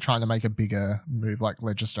have to be trying to make a bigger move, like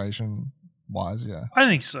legislation wise. Yeah, I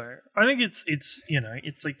think so. I think it's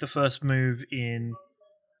it's like the first move in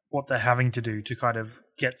what they're having to do to kind of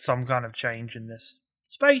get some kind of change in this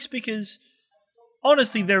space, because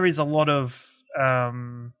honestly, there is a lot of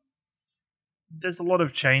there's a lot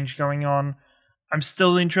of change going on. I'm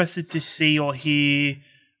still interested to see or hear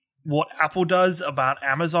what Apple does about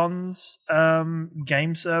Amazon's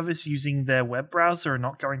game service using their web browser and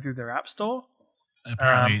not going through their app store.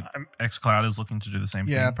 Apparently, xCloud is looking to do the same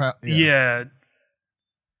thing. Yeah.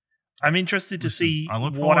 I'm interested to see. I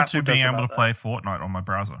look what forward Apple to being does able to about play Fortnite on my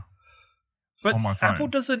browser. But on my phone. Apple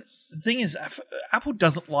doesn't. The thing is, Apple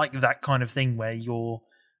doesn't like that kind of thing where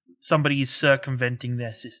somebody is circumventing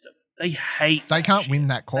their system. They hate. They can't shit. win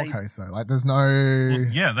that court case though. Like, there's no. Well,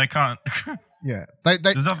 yeah, they can't. Yeah,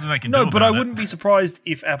 there's nothing they can do. No, about but I it. wouldn't be surprised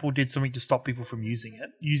if Apple did something to stop people from using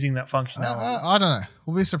that functionality. I don't know.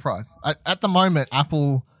 We'll be surprised. At the moment,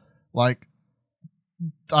 Apple, like,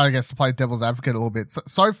 I guess to play devil's advocate a little bit.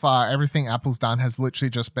 So far, everything Apple's done has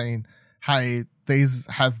literally just been, hey, these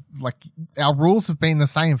have, like, our rules have been the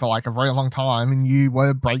same for like a very long time, and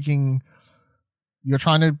you're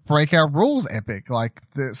trying to break our rules, Epic. Like,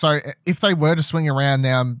 so if they were to swing around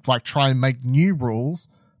now and like try and make new rules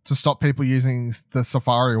to stop people using the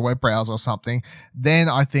Safari or web browser or something, then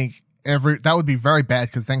I think that would be very bad,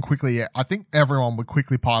 because then quickly, I think everyone would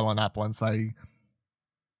quickly pile on Apple and say,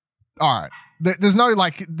 all right, there's no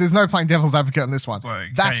playing devil's advocate on this one.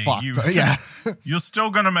 Like, that's hey, fucked. Yeah. You're still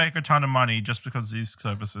going to make a ton of money just because these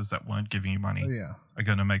services that weren't giving you money are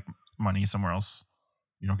going to make money somewhere else.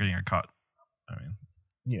 You're not getting a cut. I mean,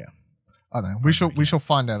 yeah. I don't know. We shall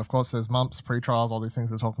find out. Of course, there's months, pre-trials, all these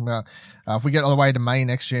things they're talking about. If we get all the way to May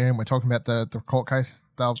next year and we're talking about the court case,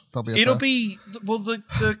 they'll be.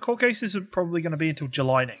 The court case isn't probably going to be until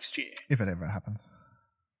July next year, if it ever happens.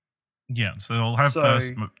 Yeah, so they'll have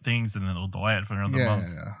first things, and then they'll delay it for another month,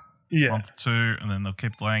 month or two, and then they'll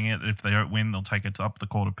keep delaying it. If they don't win, they'll take it up the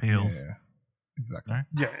Court of Appeals. Yeah, exactly. Okay?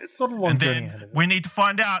 Yeah, it's not a long journey ahead of it. We need to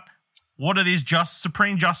find out what are these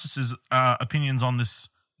Supreme Justices' opinions on this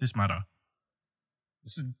matter.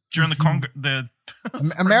 During the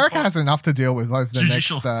America has enough to deal with over the next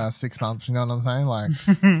 6 months. You know what I'm saying? Like,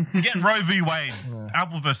 get Roe v. Wade,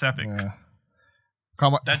 Apple versus Epic. Yeah.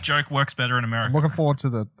 That joke works better in America. I'm looking forward to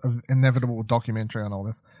the inevitable documentary on all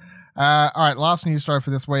this. All right, last news story for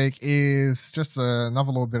this week is just another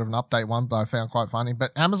little bit of an update one, but I found quite funny. But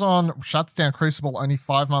Amazon shuts down Crucible only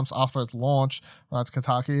 5 months after its launch. Writes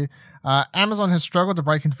Kotaku. Amazon has struggled to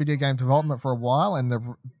break into video game development for a while, and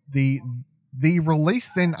the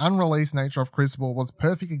released then unreleased nature of Crucible was a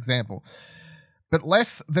perfect example. But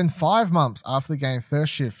less than 5 months after the game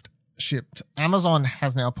first shipped, Amazon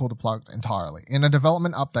has now pulled the plug entirely. In a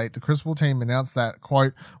development update, the Crucible team announced that,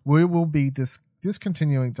 quote, we will be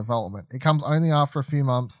discontinuing development. It comes only after a few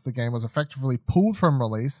months the game was effectively pulled from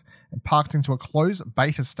release and parked into a closed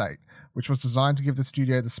beta state, which was designed to give the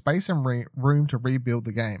studio the space and room to rebuild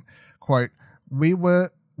the game. Quote, we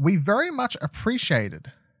very much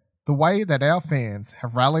appreciated the way that our fans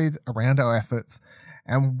have rallied around our efforts,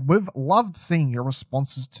 and we've loved seeing your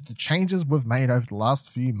responses to the changes we've made over the last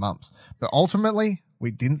few months. But ultimately,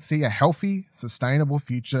 we didn't see a healthy, sustainable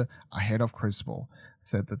future ahead of Crucible,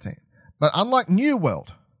 said the team. But unlike New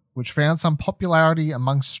World, which found some popularity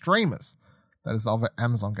among streamers, that is of an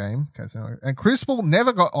Amazon game, and Crucible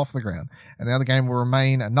never got off the ground, and now the game will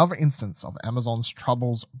remain another instance of Amazon's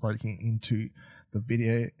troubles breaking into the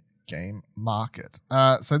video game market.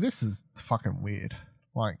 So this is fucking weird.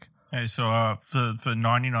 Like, hey, so for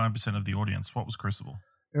 99% of the audience, what was Crucible?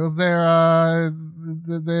 It was their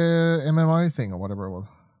MMO thing or whatever it was.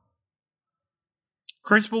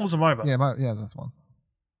 Crucible was a MOBA. Yeah, that's one.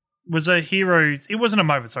 It wasn't a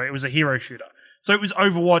MOBA, sorry. It was a hero shooter. So it was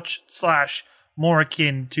Overwatch / more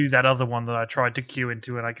akin to that other one that I tried to queue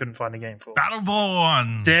into and I couldn't find a game for.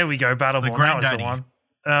 Battleborn! There we go, Battleborn. The granddaddy. That was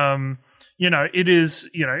the one. It is,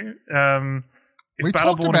 if We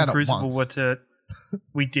talked Battleborn about and it Crucible once. were to...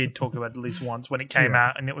 We did talk about it at least once when it came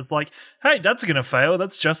out, and it was like, hey, that's going to fail.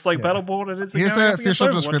 That's just like Battleborn. And it's Here's the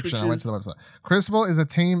official description. I went to the website. Crucible is a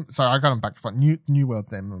team... Sorry, I got them back to front. New World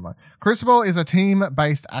theme. Crucible is a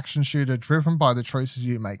team-based action shooter driven by the choices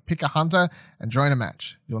you make. Pick a hunter and join a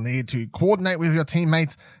match. You'll need to coordinate with your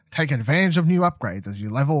teammates, take advantage of new upgrades as you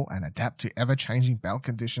level, and adapt to ever-changing battle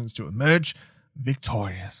conditions to emerge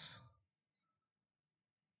victorious.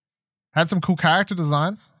 Had some cool character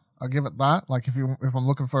designs. I'll give it that. Like, if I'm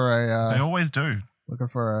looking for they always do. Looking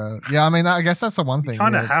for a... Yeah, I mean, I guess that's the one thing. You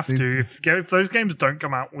kind of have these- to. If those games don't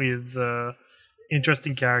come out with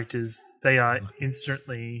interesting characters, they are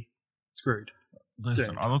instantly screwed.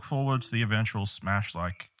 Listen, Dude. I look forward to the eventual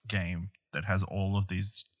Smash-like game that has all of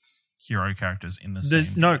these hero characters in the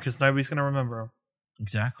same. No, because nobody's going to remember them.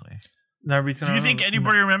 Exactly. Nobody's going Do to you think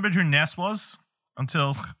anybody remembered who Ness was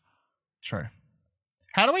until? True.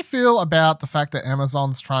 How do we feel about the fact that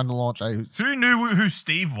Amazon's trying to launch a... Who knew who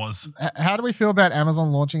Steve was? How do we feel about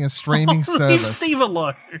Amazon launching a streaming Leave service Steve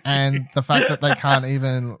alone. and the fact that they can't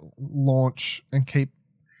even launch and keep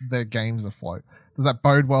their games afloat? Does that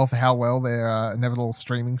bode well for how well their inevitable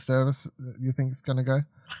streaming service you think is going to go?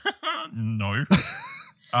 No.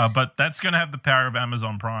 But that's going to have the power of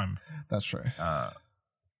Amazon Prime That's true.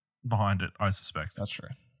 behind it, I suspect. That's true.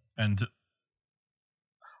 And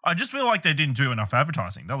I just feel like they didn't do enough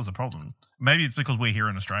advertising. That was the problem. Maybe it's because we're here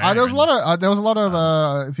in Australia. There was a lot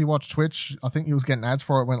of if you watch Twitch, I think you was getting ads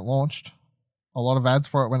for it when it launched. A lot of ads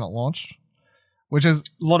for it when it launched, which is A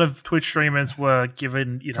lot of Twitch streamers were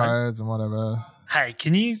given, codes and whatever. hey,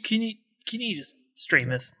 can you just stream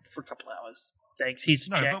this for a couple hours? Thanks. Here's a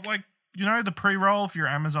No, check. but like, the pre-roll for your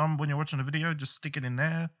Amazon when you're watching a video, just stick it in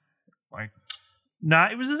there. Like, No,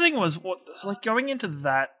 it was the thing was going into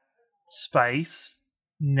that space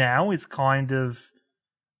now is kind of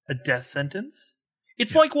a death sentence.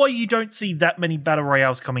 It's like why you don't see that many battle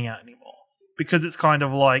royales coming out anymore, because it's kind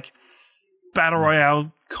of like battle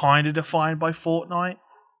royale kind of defined by Fortnite.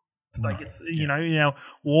 Like right. it's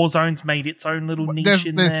Warzone's made its own little niche There's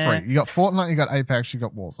in there. three. You got Fortnite, you got Apex, you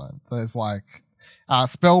got Warzone. There's like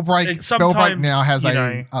Spellbreak. And Spellbreak sometimes, now has you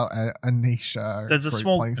a niche. There's a group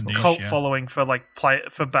small playing niche, cult yeah. following for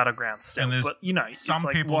for Battlegrounds still, And there's but it's some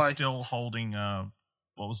like, people why? still holding.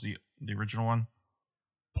 What was the original one?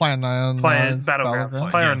 PlayerUnknown's Battlegrounds.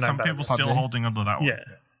 Battlegrounds. Player- Yeah, Unknown some people Battlegrounds. still PUBG. holding onto that one.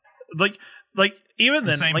 Yeah, like even The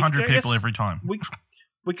then, same like, 100 I people guess every time.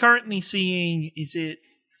 We're currently seeing, is it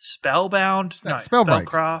Spellbound? Yeah, No, Spellbreak.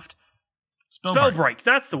 Spellcraft. Spellbreak. Spellbreak.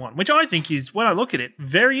 That's the one, which I think is, when I look at it,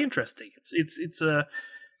 very interesting. It's a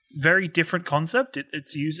very different concept.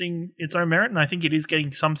 It's using its own merit, and I think it is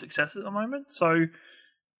getting some success at the moment. So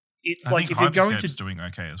it's I like think if you're going Hyperscape's to doing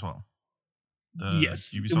okay as well.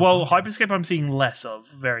 yes, Ubisoft well, one. Hyperscape I'm seeing less of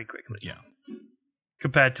very quickly. Yeah.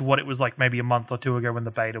 Compared to what it was like maybe a month or two ago when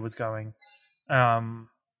the beta was going.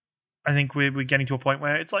 I think we're getting to a point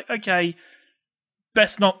where it's like, okay,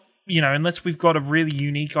 best not, unless we've got a really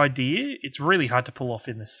unique idea, it's really hard to pull off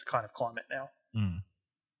in this kind of climate now. Mm.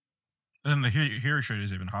 And then the hero shooter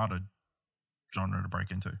is even harder genre to break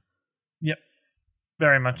into. Yep.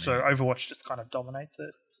 Very much so. Overwatch just kind of dominates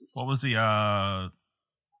it. What was the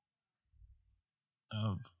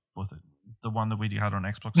what's it? The one that we had on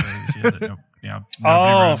Xbox this year that nobody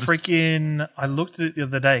remembers? freaking! I looked at it the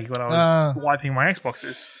other day when I was wiping my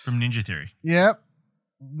Xboxes. From Ninja Theory. Yep,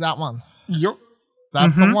 that one. Yep.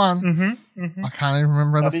 That's the one. Mm-hmm. I can't even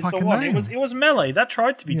remember That the is fucking the one. name. It was Melee. That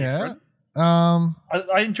tried to be different.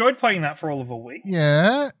 I enjoyed playing that for all of a week.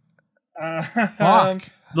 Yeah. Fuck.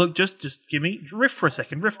 Look, just give me Rift for a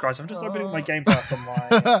second. Rift, guys. I'm just opening my Game Pass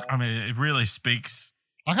on my. I mean, it really speaks.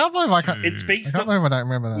 I can't believe I can't. It speaks. I can't believe I don't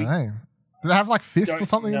remember the name. Does it have like fist or Don't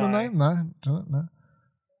something in the know. name? No, does it? No.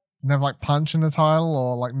 Does it have like punch in the title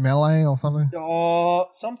or like melee or something?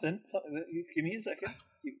 Something. Give me a second.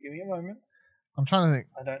 Give me a moment. I'm trying to think.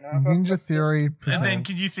 I don't know. If I've Ninja got Theory And presents. then,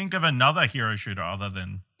 can you think of another hero shooter other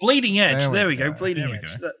than? Bleeding Edge. There we There we go. go. Bleeding There we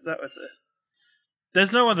Edge. go. That was it.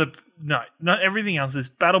 There's no other. No, everything else is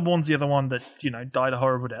Battleborn's the other one that died a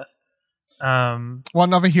horrible death. Well,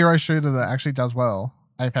 another hero shooter that actually does well.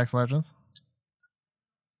 Apex Legends.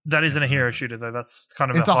 That isn't a hero shooter though. That's kind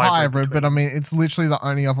of It's a hybrid, between- but I mean, it's literally the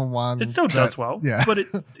only other one. it still that- does well. Yeah. but it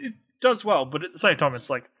does well. But at the same time, it's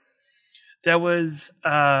like there was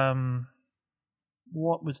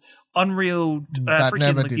what was Unreal That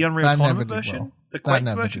never the did- Unreal that never Tournament did version, well. the That Quake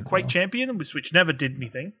never version, did Quake well. Champion, which never did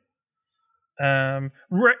anything.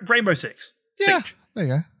 Rainbow Six, Yeah, Siege. there you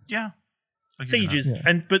go. Yeah. Siege is,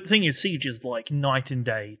 Yeah. but the thing is, Siege is like night and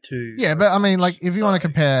day too. Yeah, but I mean, like, if you want to So-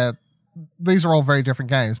 compare, these are all very different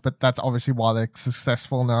games, but that's obviously why they're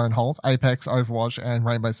successful in their own holes. Apex, Overwatch, and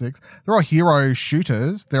Rainbow Six. They're all hero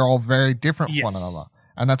shooters. They're all very different from one Yes. another.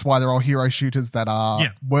 And that's why they're all hero shooters that are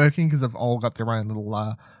Yeah. working, because they've all got their own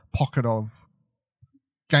little pocket of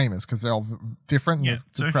gamers, because they're all different. Yeah. and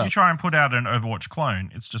So they're if you crap. try and put out an Overwatch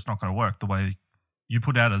clone, it's just not going to work. The way you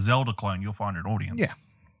put out a Zelda clone, you'll find an audience. Yeah.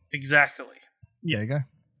 exactly. There you go.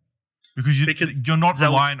 Because Because you're not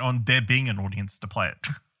Zelda- reliant on there being an audience to play it.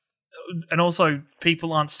 And also,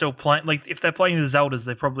 people aren't still playing. Like, if they're playing the Zeldas,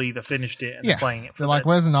 they've probably either finished it and Yeah. they're playing it. For They're like, the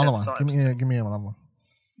where's another 10th one? time Give still. me another one.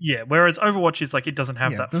 Yeah, whereas Overwatch is like it doesn't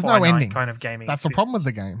have that there's finite no ending. kind of gaming. That's the problem with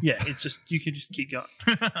the game. Yeah, it's just you can just keep going.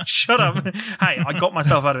 Shut up. Hey, I got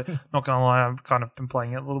myself out of it. Not gonna lie, I've kind of been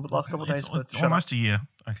playing it a little bit last couple of days. It's almost a year.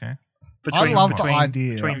 Okay. I love the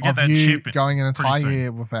idea get that of you chip going an entire soon.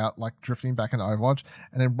 year without like drifting back into Overwatch,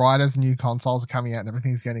 and then right as new consoles are coming out and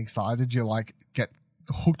everything's getting excited, you like get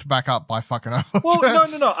hooked back up by fucking Overwatch.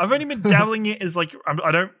 Well, no. I've only been dabbling it as like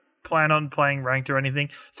I don't plan on playing ranked or anything.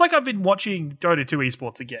 It's like I've been watching Dota 2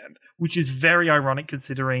 esports again, which is very ironic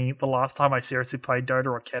considering the last time I seriously played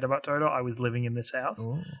Dota or cared about Dota, I was living in this house.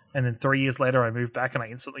 Ooh. And then 3 years later, I moved back and I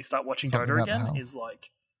instantly start watching Something Dota about the again. house. Is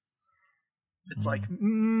like, it's like,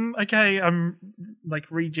 okay, I'm like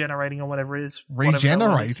regenerating or whatever it is.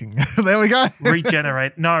 Regenerating. There we go.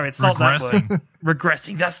 Regenerate. No, it's not that Regressing. word.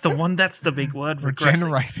 Regressing. That's the one. That's the big word. Regressing.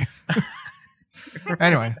 Regenerating.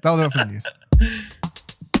 Anyway, that'll do it for the news.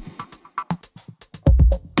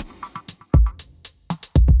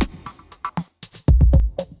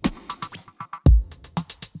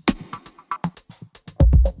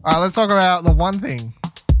 All right, let's talk about the one thing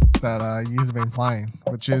that you have been playing,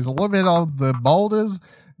 which is a little bit of the Baldur's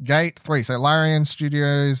Gate 3. So Larian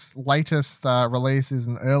Studios' latest release is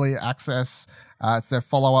an early access. It's their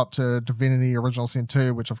follow-up to Divinity Original Sin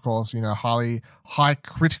 2, which of course, high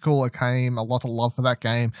critical acclaim, a lot of love for that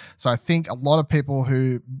game. So I think a lot of people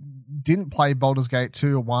who didn't play Baldur's Gate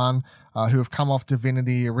 2 or 1, who have come off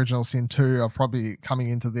Divinity Original Sin 2 are probably coming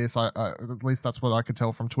into this. At least that's what I could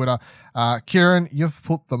tell from Twitter. Kieran, you've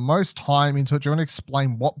put the most time into it. Do you want to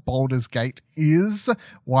explain what Baldur's Gate is,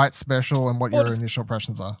 why it's special, and what your initial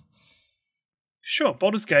impressions are? Sure.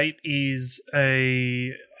 Baldur's Gate is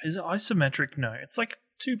is it isometric? No, it's like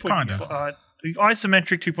 2.5.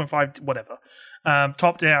 Isometric 2.5, whatever.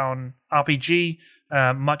 Top-down RPG.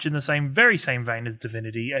 Much in the very same vein as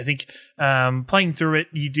Divinity. I think playing through it,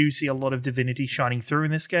 you do see a lot of Divinity shining through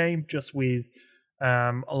in this game, just with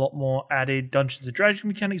a lot more added Dungeons & Dragons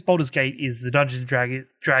mechanics. Baldur's Gate is the Dungeons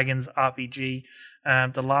 & Dragons RPG.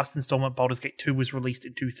 The last installment, Baldur's Gate 2, was released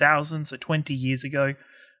in 2000, so 20 years ago.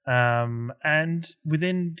 And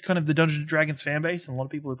within kind of the Dungeons & Dragons fan base, and a lot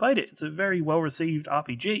of people who played it, it's a very well-received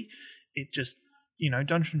RPG. It just...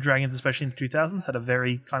 Dungeons & Dragons, especially in the 2000s, had a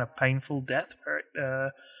very kind of painful death where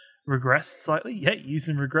it regressed slightly. Yeah,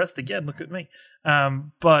 using regressed again. Look at me.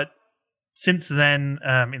 But since then,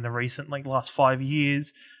 in the recent, last 5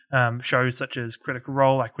 years, shows such as Critical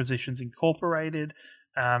Role, Acquisitions Incorporated,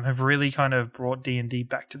 have really kind of brought D&D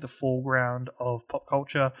back to the foreground of pop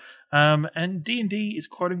culture. And D&D is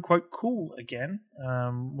quote-unquote cool again,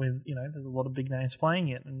 with, there's a lot of big names playing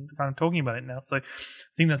it and kind of talking about it now. So I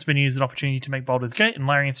think that's been used as an opportunity to make Baldur's Gate, and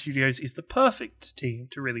Larian Studios is the perfect team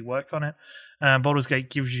to really work on it. Baldur's Gate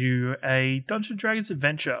gives you a Dungeons & Dragons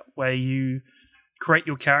adventure where you create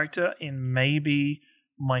your character in maybe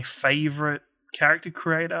my favorite character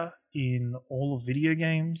creator in all of video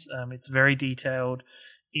games. It's very detailed.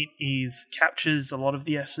 It captures a lot of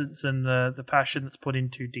the essence and the passion that's put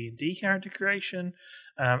into D&D character creation.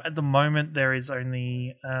 At the moment, there is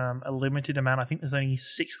only a limited amount. I think there's only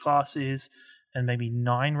 6 classes and maybe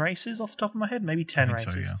 9 races off the top of my head, maybe 10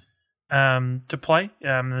 races so, yeah. To play.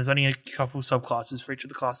 There's only a couple subclasses for each of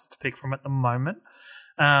the classes to pick from at the moment.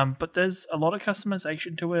 But there's a lot of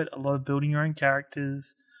customization to it, a lot of building your own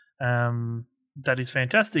characters. That is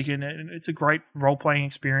fantastic, and it's a great role-playing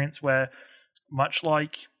experience where, much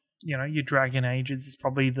like your Dragon Ages is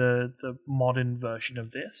probably the modern version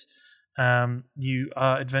of this. You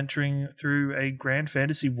are adventuring through a grand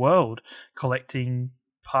fantasy world, collecting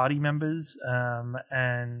party members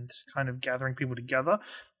and kind of gathering people together.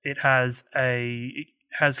 It has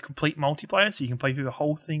complete multiplayer, so you can play through the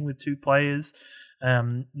whole thing with 2 players.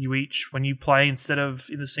 When you play, instead of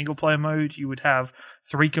in the single player mode, you would have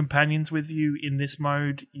 3 companions with you. In this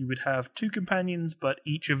mode, you would have 2 companions, but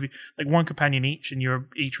each of you, 1 companion each, and you're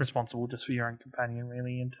each responsible just for your own companion,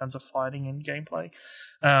 really, in terms of fighting and gameplay.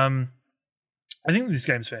 I think this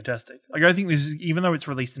game's fantastic. I think this, even though it's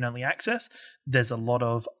released in early access, there's a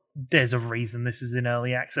reason this is in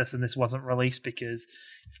early access and this wasn't released, because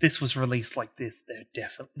if this was released like this, there'd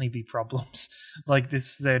definitely be problems.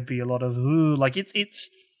 There'd be a lot of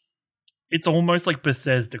it's almost like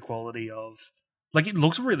Bethesda quality of, it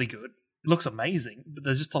looks really good, it looks amazing, but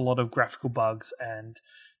there's just a lot of graphical bugs and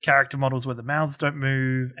character models where the mouths don't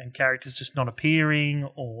move and characters just not appearing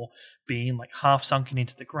or being half sunken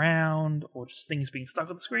into the ground or just things being stuck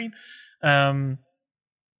on the screen.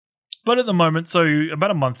 But at the moment, so about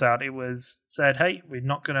a month out, it was said, hey, we're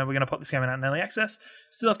gonna put this game out in early access.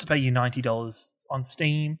 Still have to pay you $90 on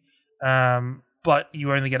Steam, but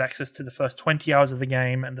you only get access to the first 20 hours of the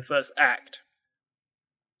game and the first act.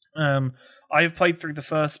 I have played through the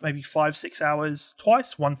first maybe 5-6 hours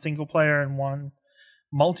twice, one single player and one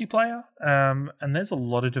multiplayer, and there's a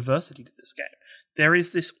lot of diversity to this game. There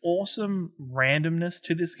is this awesome randomness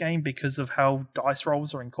to this game because of how dice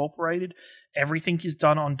rolls are incorporated. Everything is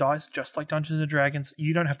done on dice, just like Dungeons and Dragons.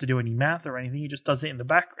 You don't have to do any math or anything, it just does it in the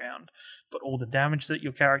background. But all the damage that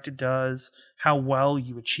your character does, how well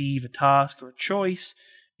you achieve a task or a choice,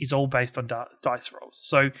 is all based on dice rolls.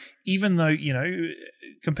 So even though,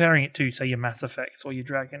 comparing it to, say, your Mass Effects or your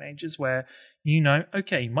Dragon Ages, where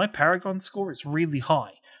okay, my Paragon score is really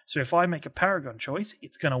high, so if I make a Paragon choice,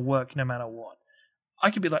 it's going to work no matter what. I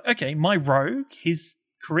could be like, okay, my rogue, his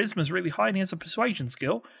charisma is really high and he has a persuasion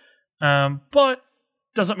skill, but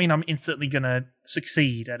doesn't mean I'm instantly going to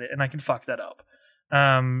succeed at it, and I can fuck that up.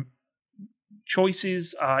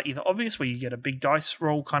 Choices are either obvious, where you get a big dice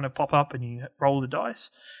roll kind of pop up and you roll the dice,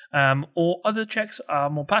 or other checks are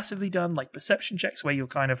more passively done, like perception checks, where you're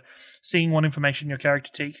kind of seeing what information your character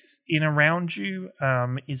takes in around you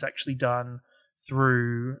is actually done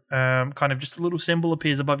through kind of just a little symbol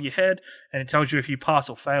appears above your head, and it tells you if you pass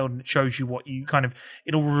or fail, and it shows you what you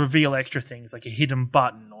it'll reveal extra things like a hidden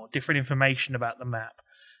button or different information about the map.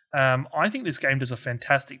 I think this game does a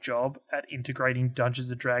fantastic job at integrating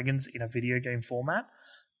Dungeons & Dragons in a video game format.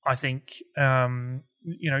 I think, Dungeons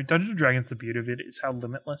 & Dragons, the beauty of it is how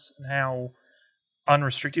limitless and how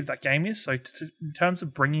unrestricted that game is. So in terms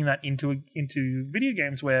of bringing that into video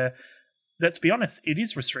games where, let's be honest, it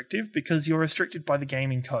is restrictive because you're restricted by the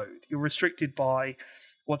gaming code. You're restricted by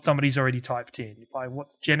what somebody's already typed in, by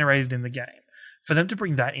what's generated in the game. For them to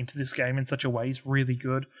bring that into this game in such a way is really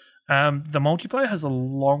good. The multiplayer has a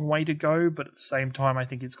long way to go, but at the same time, I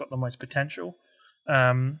think it's got the most potential.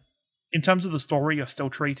 In terms of the story, you're still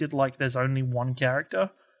treated like there's only one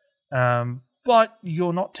character, but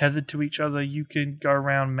you're not tethered to each other. You can go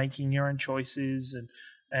around making your own choices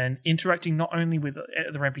and interacting not only with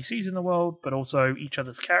other NPCs in the world, but also each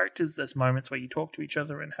other's characters. There's moments where you talk to each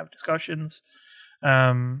other and have discussions.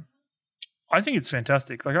 I think it's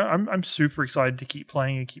fantastic. Like I'm super excited to keep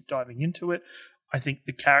playing and keep diving into it. I think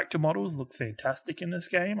the character models look fantastic in this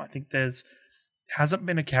game. I think hasn't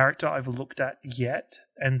been a character I've looked at yet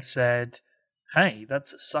and said, hey,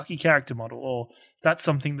 that's a sucky character model, or that's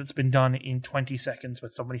something that's been done in 20 seconds,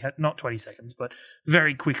 but somebody had, not 20 seconds, but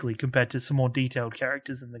very quickly compared to some more detailed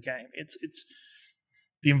characters in the game. It's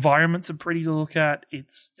the environments are pretty to look at.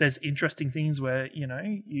 There's interesting things where,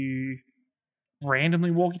 you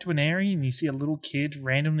randomly walk into an area and you see a little kid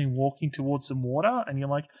randomly walking towards some water and you're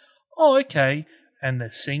like, oh, okay. And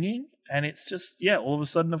they're singing, and it's just, all of a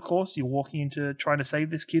sudden, of course, you're walking into trying to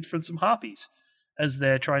save this kid from some harpies as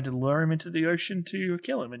they're trying to lure him into the ocean to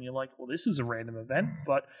kill him. And you're like, well, this is a random event,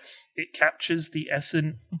 but it captures the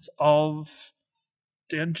essence of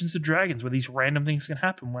Dungeons & Dragons, where these random things can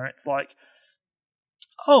happen, where it's like,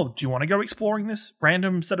 oh, do you want to go exploring this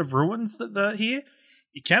random set of ruins that are here?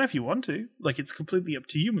 You can if you want to. Like, it's completely up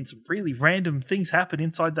to you, and some really random things happen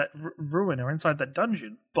inside that ruin or inside that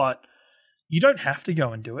dungeon, but you don't have to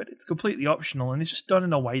go and do it. It's completely optional, and it's just done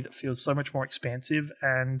in a way that feels so much more expansive.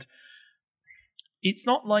 And it's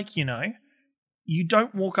not like, you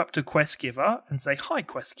don't walk up to Quest Giver and say, hi,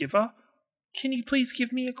 Quest Giver, can you please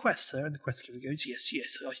give me a quest, sir? And the Quest Giver goes,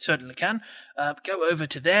 yes, I certainly can. Go over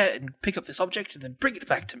to there and pick up this object and then bring it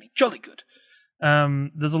back to me. Jolly good.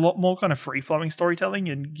 There's a lot more kind of free-flowing storytelling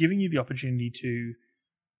and giving you the opportunity to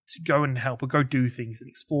go and help or go do things and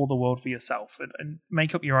explore the world for yourself and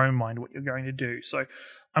make up your own mind what you're going to do. So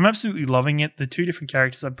I'm absolutely loving it. The two different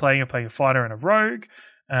characters I'm playing a fighter and a rogue.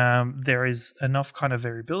 There is enough kind of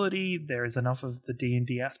variability. There is enough of the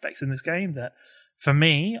D&D aspects in this game that, for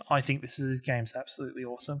me, I think this game's absolutely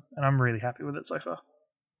awesome, and I'm really happy with it so far.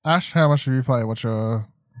 Ash, how much have you played? What's your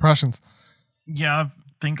impressions? Yeah, I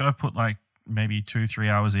think I've put like maybe 2-3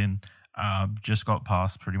 hours in. Just got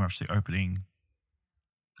past pretty much the opening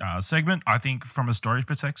segment. I think from a story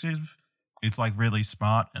perspective, it's like really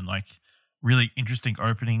smart and like really interesting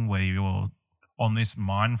opening where you're on this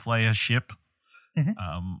mind flayer ship,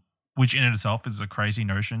 which in itself is a crazy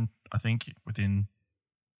notion. I think within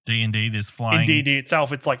D&D, there's flying. In D&D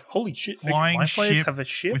itself, it's like, holy shit! Flying mind flayers ship have a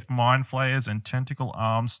ship with mind flayers and tentacle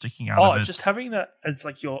arms sticking out of it. Just having that as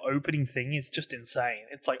like your opening thing is just insane.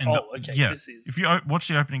 It's like, this is. If you watch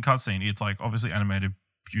the opening cutscene, it's like obviously animated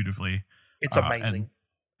beautifully. It's amazing.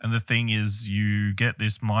 And the thing is, you get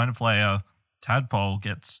this mind flayer tadpole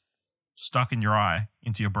gets stuck in your eye,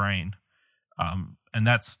 into your brain. And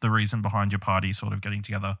that's the reason behind your party sort of getting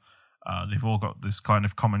together. They've all got this kind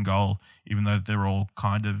of common goal, even though they're all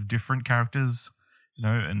kind of different characters,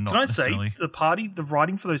 and not necessarily. Can I say, the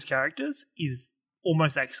writing for those characters is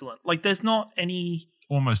almost excellent. Like, there's not any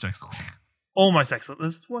almost excellent. Almost excellent.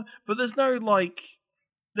 But there's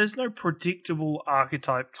no predictable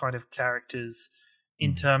archetype kind of characters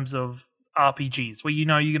in terms of RPGs where you're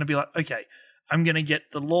going to be like, okay, I'm going to get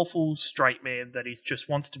the lawful straight man that just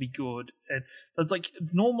wants to be good. And it's like,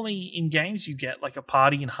 normally in games you get like a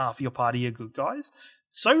party and half your party are good guys.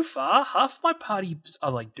 So far, half of my party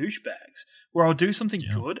are like douchebags, where I'll do something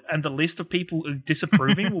good and the list of people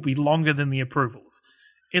disapproving will be longer than the approvals.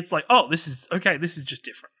 It's like, oh, this is just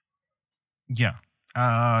different. Yeah.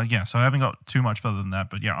 So I haven't got too much further than that,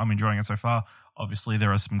 but yeah, I'm enjoying it so far. Obviously,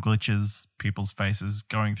 there are some glitches, people's faces,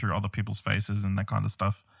 going through other people's faces and that kind of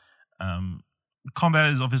stuff.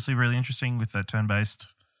 Combat is obviously really interesting with that turn-based,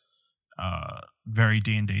 very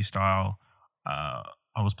D&D style. I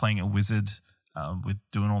was playing a wizard with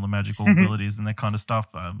doing all the magical abilities and that kind of stuff.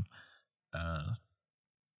 And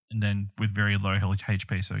then with very low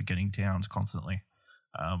HP, so getting downs constantly.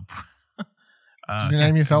 Did you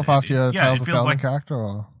name yourself after your Tales of Felden character?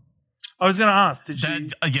 Or? I was going to ask, did you?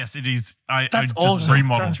 Yes, it is. I just awesome.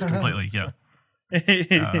 remodeled completely, yeah.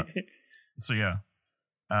 So, yeah.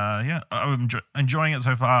 I'm enjoying it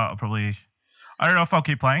so far. I don't know if I'll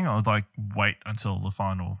keep playing or like wait until the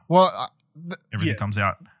final. Everything comes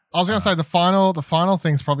out. I was going to say the final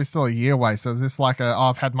thing's probably still a year away. So is this like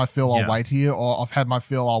I've had my fill, I'll wait here, or I've had my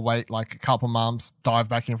fill, I'll wait like a couple months, dive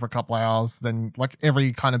back in for a couple of hours, then like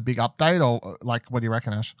every kind of big update, or like what do you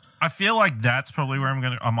reckon, Ash? I feel like that's probably where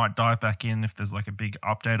I might dive back in if there's like a big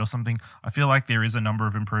update or something. I feel like there is a number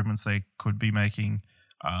of improvements they could be making.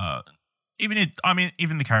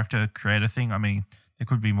 Even the character creator thing. I mean, there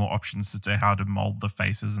could be more options as to how to mold the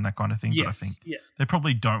faces and that kind of thing. Yes, but I think they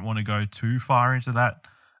probably don't want to go too far into that.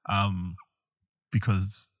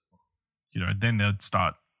 Because, then they'd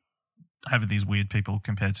start having these weird people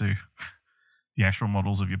compared to the actual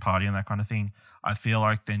models of your party and that kind of thing. I feel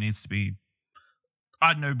like there needs to be,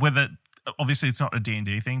 I don't know whether, obviously it's not a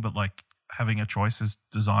D&D thing, but like having a choice is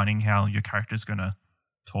designing how your character's going to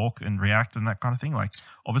talk and react and that kind of thing. Like,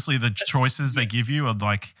 obviously the choices they give you are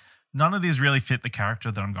like, none of these really fit the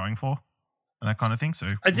character that I'm going for and that kind of thing.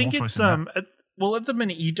 So I think it's, well, at the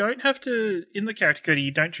minute, you don't have to, in the character code, you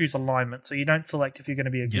don't choose alignment, so you don't select if you're going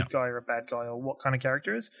to be a good guy or a bad guy or what kind of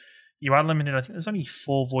character is. You are limited, I think there's only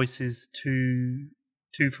 4 voices, two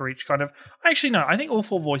for each kind of... Actually, no, I think all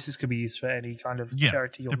 4 voices could be used for any kind of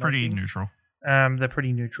character you're they're pretty making. Neutral. They're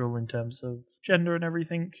pretty neutral in terms of gender and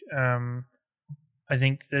everything. I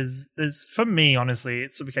think there's for me, honestly,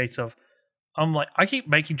 it's a case of, I'm like, I keep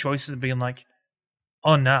making choices and being like,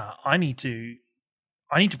 oh, nah, I need to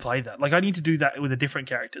play that. Like, I need to do that with a different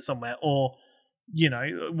character somewhere. Or,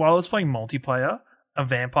 while I was playing multiplayer, a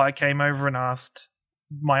vampire came over and asked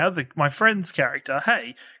my friend's character,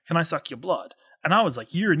 hey, can I suck your blood? And I was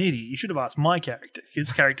like, you're an idiot. You should have asked my character.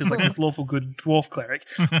 His character's like this lawful good dwarf cleric.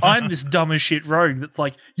 I'm this dumb as shit rogue that's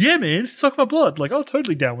like, yeah, man, suck my blood. Like, I'm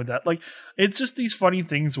totally down with that. Like, it's just these funny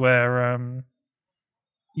things where,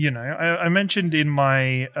 I mentioned in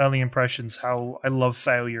my early impressions how I love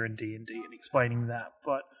failure in D&D and explaining that,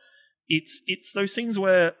 but it's those things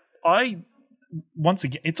where once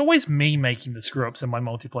again, it's always me making the screw-ups in my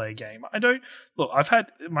multiplayer game. I've had,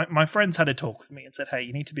 my friends had a talk with me and said, hey,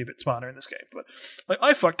 you need to be a bit smarter in this game, but like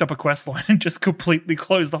I fucked up a quest line and just completely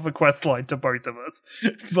closed off a quest line to both of us,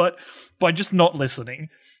 but by just not listening.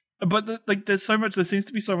 But there seems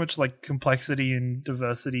to be so much like complexity and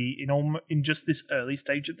diversity in just this early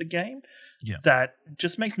stage of the game that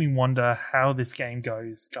just makes me wonder how this game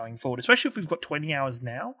goes going forward, especially if we've got 20 hours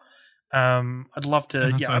now. I'd love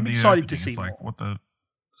to. Yeah, I'm excited to see like, more.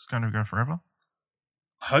 It's going to go forever?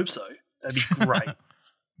 I hope so. That'd be great.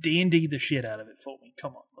 D&D the shit out of it for me.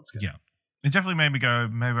 Come on, let's go. Yeah, it definitely made me go,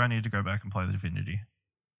 maybe I need to go back and play the Divinity.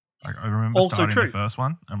 Like, I remember starting the first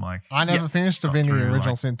one. I'm like, I never finished Divinity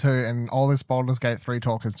Original Sin 2, and all this Baldur's Gate 3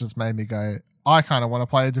 talk has just made me go, I kind of want to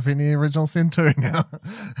play Divinity Original Sin 2 now.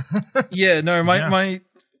 Yeah, no, my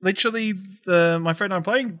literally my friend I'm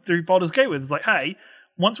playing through Baldur's Gate with is like, hey,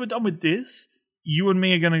 once we're done with this, you and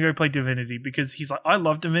me are going to go play Divinity, because he's like, I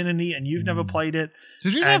love Divinity and you've never played it.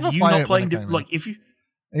 Did you never play it? Like, if you...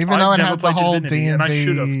 Even though it had the whole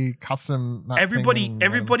D&D custom...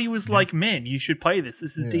 Everybody was like, man, you should play this.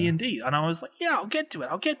 This is D&D. And I was like, yeah, I'll get to it.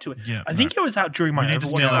 Yeah, I think it was out during my Overwatch.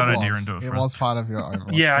 Steal that idea and do it first. It was part of your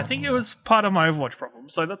Overwatch Yeah, I think it was part of my Overwatch problem,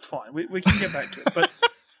 so that's fine. We can get back to it. But...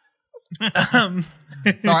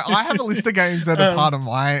 No, I have a list of games that are part of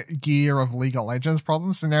my gear of League of Legends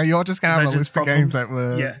problems, so now you're just going to have a list of games that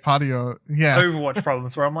were part of your Overwatch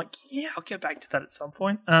problems, where I'm like, yeah, I'll get back to that at some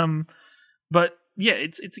point. But yeah,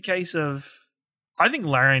 it's a case of, I think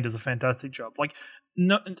Larian does a fantastic job. Like,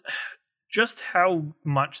 no, just how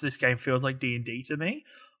much this game feels like D&D to me,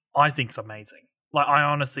 I think is amazing. Like, I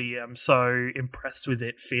honestly am so impressed with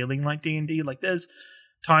it feeling like D&D. Like, there's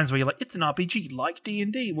times where you're like, it's an RPG like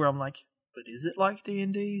D&D, where I'm like, but is it like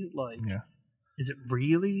D&D? Like, is it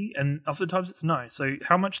really? And oftentimes it's no. So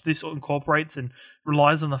how much this incorporates and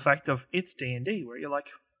relies on the fact of it's D&D, where you're like,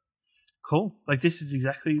 cool. Like, this is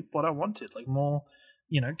exactly what I wanted. Like, more,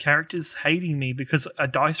 characters hating me because a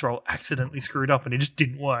dice roll accidentally screwed up and it just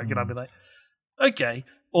didn't work. And I'd be like, okay.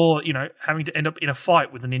 Or, having to end up in a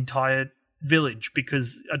fight with an entire village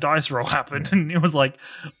because a dice roll happened. And it was like,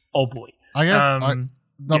 oh boy. I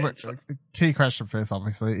guess a key question for this,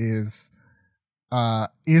 obviously, is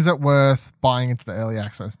it worth buying into the early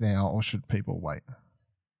access now, or should people wait?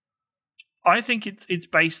 I think it's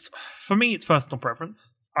based, for me, it's personal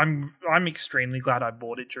preference. I'm extremely glad I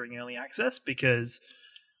bought it during early access because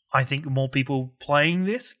I think more people playing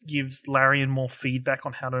this gives Larian more feedback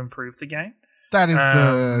on how to improve the game. That is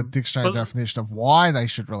the dictionary definition of why they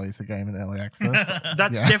should release a game in early access.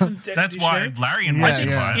 That's definitely. That's why Larian wants you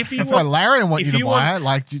to buy it. That's why Larian wants you to buy it.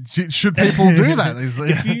 Like, should people do that?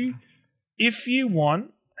 If you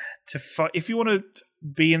want to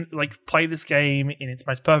be in, like, play this game in its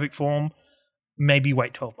most perfect form, maybe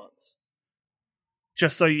wait 12 months,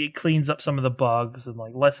 just so it cleans up some of the bugs and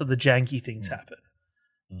like less of the janky things happen.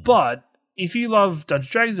 But if you love Dungeons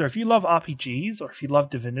 & Dragons, or if you love RPGs, or if you love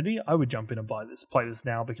Divinity, I would jump in and play this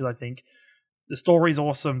now, because I think the story's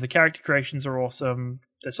awesome, the character creations are awesome,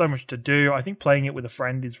 there's so much to do. I think playing it with a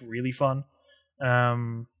friend is really fun.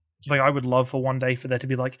 Like, I would love for one day for there to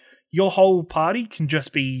be like, your whole party can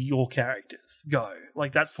just be your characters. Go.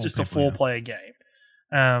 Like, that's just a 4-player game.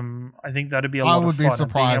 I think that'd be a lot of fun. I would be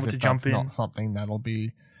surprised if that's not something that'll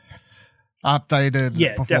be updated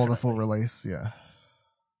before definitely. The full release.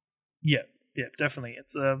 Yeah, definitely.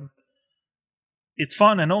 It's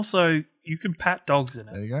fun, and also you can pat dogs in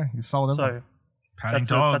it. There you go. You've sold it. So patting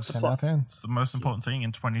dogs. That's a plus. It's the most important thing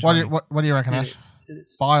in 2020. What do you reckon, Ash? It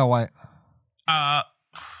is. Buy or wait?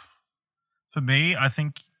 For me, I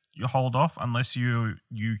think you hold off unless you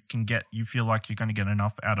feel like you're going to get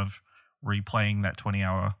enough out of replaying that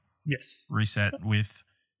 20-hour reset with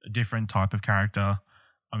a different type of character.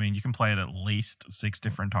 I mean, you can play it at least 6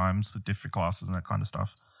 different times with different classes and that kind of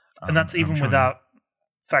stuff. And that's even without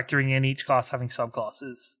factoring in each class having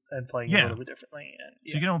subclasses and playing it a little bit differently. And,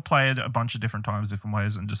 So you can play it a bunch of different times, different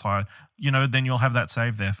ways, and decide, then you'll have that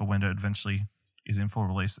save there for when it eventually is in full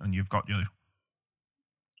release, and you've got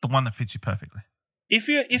the one that fits you perfectly.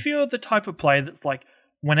 If you're the type of player that's like,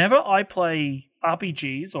 whenever I play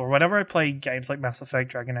RPGs or whenever I play games like Mass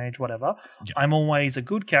Effect, Dragon Age, whatever, I'm always a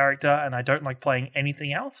good character and I don't like playing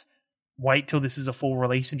anything else, wait till this is a full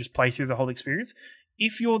release and just play through the whole experience.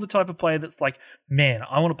 If you're the type of player that's like, man,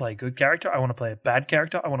 I want to play a good character, I want to play a bad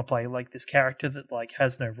character, I want to play like this character that like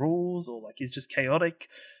has no rules or like is just chaotic,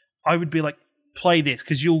 I would be like, play this,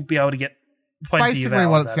 because you'll be able to get plenty of hours. Basically,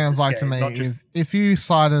 what it sounds like to me is, if you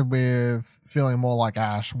sided with feeling more like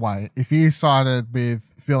Ash, wait. If you sided with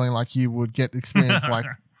feeling like you would get experience like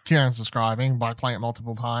Kieran's describing by playing it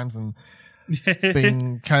multiple times and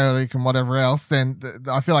being chaotic and whatever else, then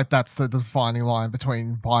I feel like that's the defining line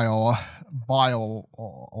between buy or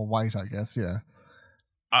wait, I guess.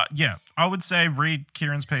 I would say read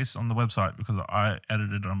Kieran's piece on the website, because I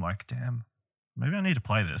edited it and I'm like, damn, maybe I need to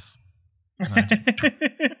play this.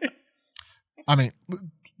 I mean,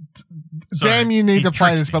 damn, you need to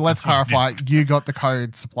play this, but let's clarify. You got the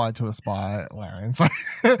code supplied to us by Larian. So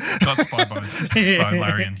got supplied by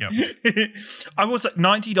Larian, yep. I will say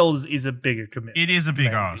 $90 is a bigger commitment. It is a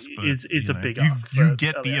big ask. But, is a big ask. You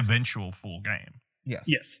get the eventual full game.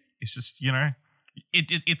 Yes. It's just,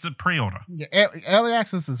 it's a pre-order. Yeah, early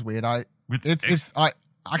access is weird. I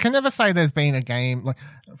can never say there's been a game, like,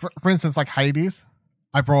 for instance, like Hades.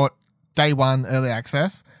 I brought day one early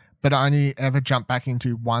access, but I only ever jumped back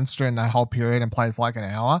into once during that whole period and played for like an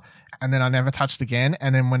hour, and then I never touched again.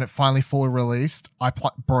 And then when it finally fully released, I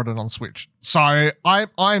brought it on Switch. So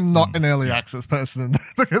I'm not an early access person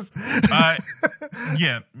because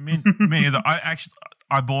me either.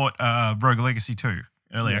 I bought Rogue Legacy 2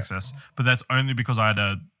 early access, but that's only because I had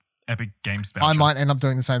a Epic Games voucher. I might end up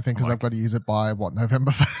doing the same thing because I've got to use it by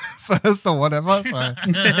November 1st or whatever. So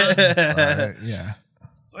yeah.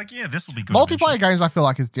 It's like, this will be good. Multiplayer games I feel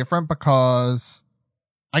like is different, because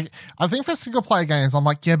I think for single player games I'm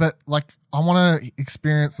like, but like I want to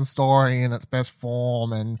experience the story in its best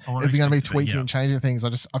form, and if you're going to be tweaking and changing things,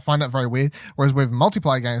 I find that very weird. Whereas with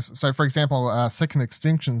multiplayer games, so for example, Second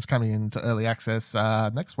Extinction's coming into early access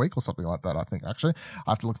next week or something like that. I think actually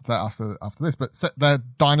I have to look at that after this. But the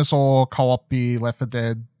dinosaur co-op Left 4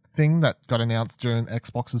 Dead thing that got announced during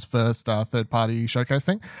Xbox's first third-party showcase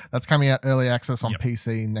thing. That's coming out early access on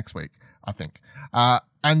PC next week, I think.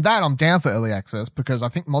 And that I'm down for early access because I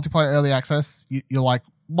think multiplayer early access, you're like,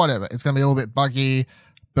 whatever. It's going to be a little bit buggy,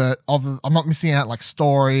 but I'm not missing out like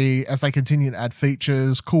story as they continue to add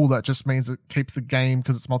features. Cool. That just means it keeps the game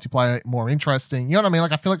because it's multiplayer more interesting. You know what I mean?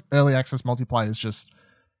 Like I feel like early access multiplayer is just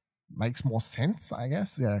makes more sense, I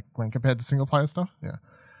guess. Yeah. When compared to single player stuff.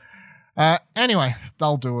 Yeah. Anyway,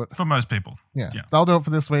 they'll do it. For most people. Yeah. They'll do it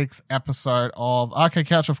for this week's episode of Arcade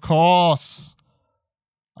Couch, of course.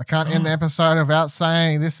 I can't end the episode without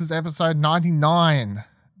saying this is episode 99.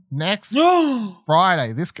 Next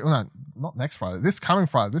Friday. Not next Friday. This coming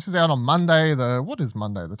Friday. This is out on Monday. What is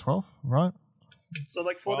Monday? The 12th, right? So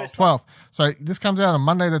like 4 days. 12th. So this comes out on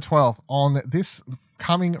Monday the 12th. On this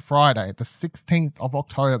coming Friday, the 16th of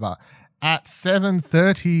October at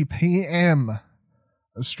 7:30 p.m.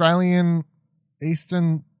 Australian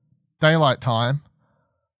Eastern Daylight Time.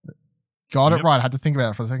 Got it right. I had to think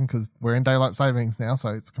about it for a second because we're in daylight savings now, so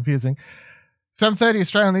it's confusing. 7:30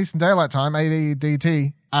 Australian Eastern Daylight Time,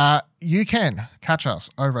 ADDT. You can catch us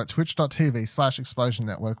over at twitch.tv/Explosion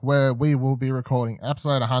Network, where we will be recording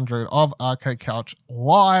episode 100 of Arcade Couch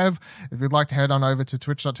live. If you'd like to head on over to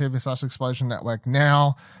twitch.tv/Explosion Network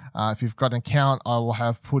now, if you've got an account, I will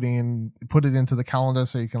have put it into the calendar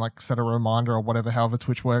so you can like set a reminder or whatever, however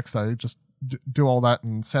Twitch works. So just do all that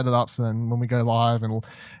and set it up so then when we go live, and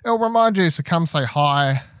it'll remind you to come say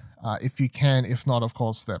hi if you can. If not, of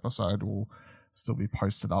course, the episode will still be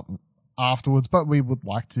posted up afterwards, but we would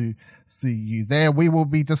like to see you there. We will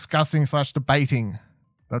be discussing / debating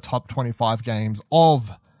the top 25 games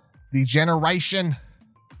of the generation.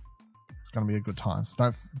 It's going to be a good time,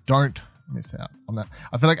 so don't miss out on that.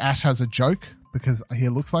 I feel like Ash has a joke because he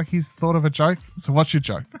looks like he's thought of a joke. So what's your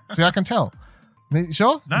joke? See, I can tell. You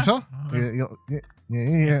sure? No. You sure?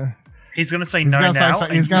 Yeah. He's going to say no now.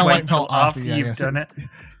 He's going to wait until after you've done it.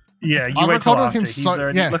 Yeah, you wait till after.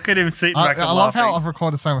 Look at him sitting back and I love laughing. how I've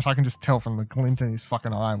recorded so much. I can just tell from the glint in his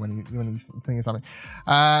fucking eye when he's thinking something.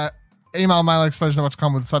 Email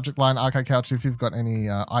mail@explosion.com with the subject line Arcade Couch if you've got any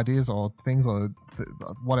ideas or things or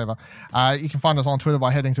whatever. You can find us on Twitter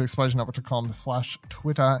by heading to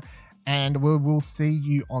explosionnetwork.com/Twitter, and we will see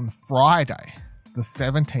you on Friday, the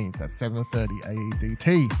 17th at 7:30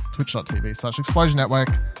 AEDT, twitch.tv/Explosion Network.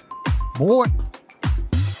 Boy.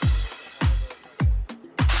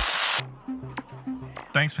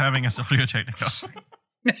 Thanks for having us, Audio Technica.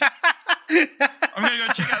 I'm going to go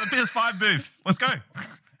check out the PS5 booth. Let's go.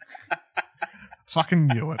 Fucking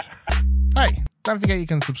knew it. Hey, don't forget you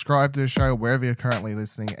can subscribe to the show wherever you're currently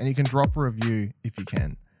listening, and you can drop a review if you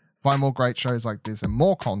can. Find more great shows like this and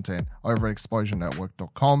more content over at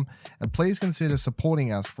explosionnetwork.com, and please consider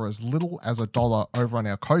supporting us for as little as $1 over on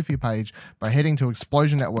our Ko-fi page by heading to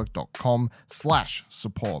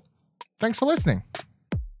explosionnetwork.com/support. Thanks for listening.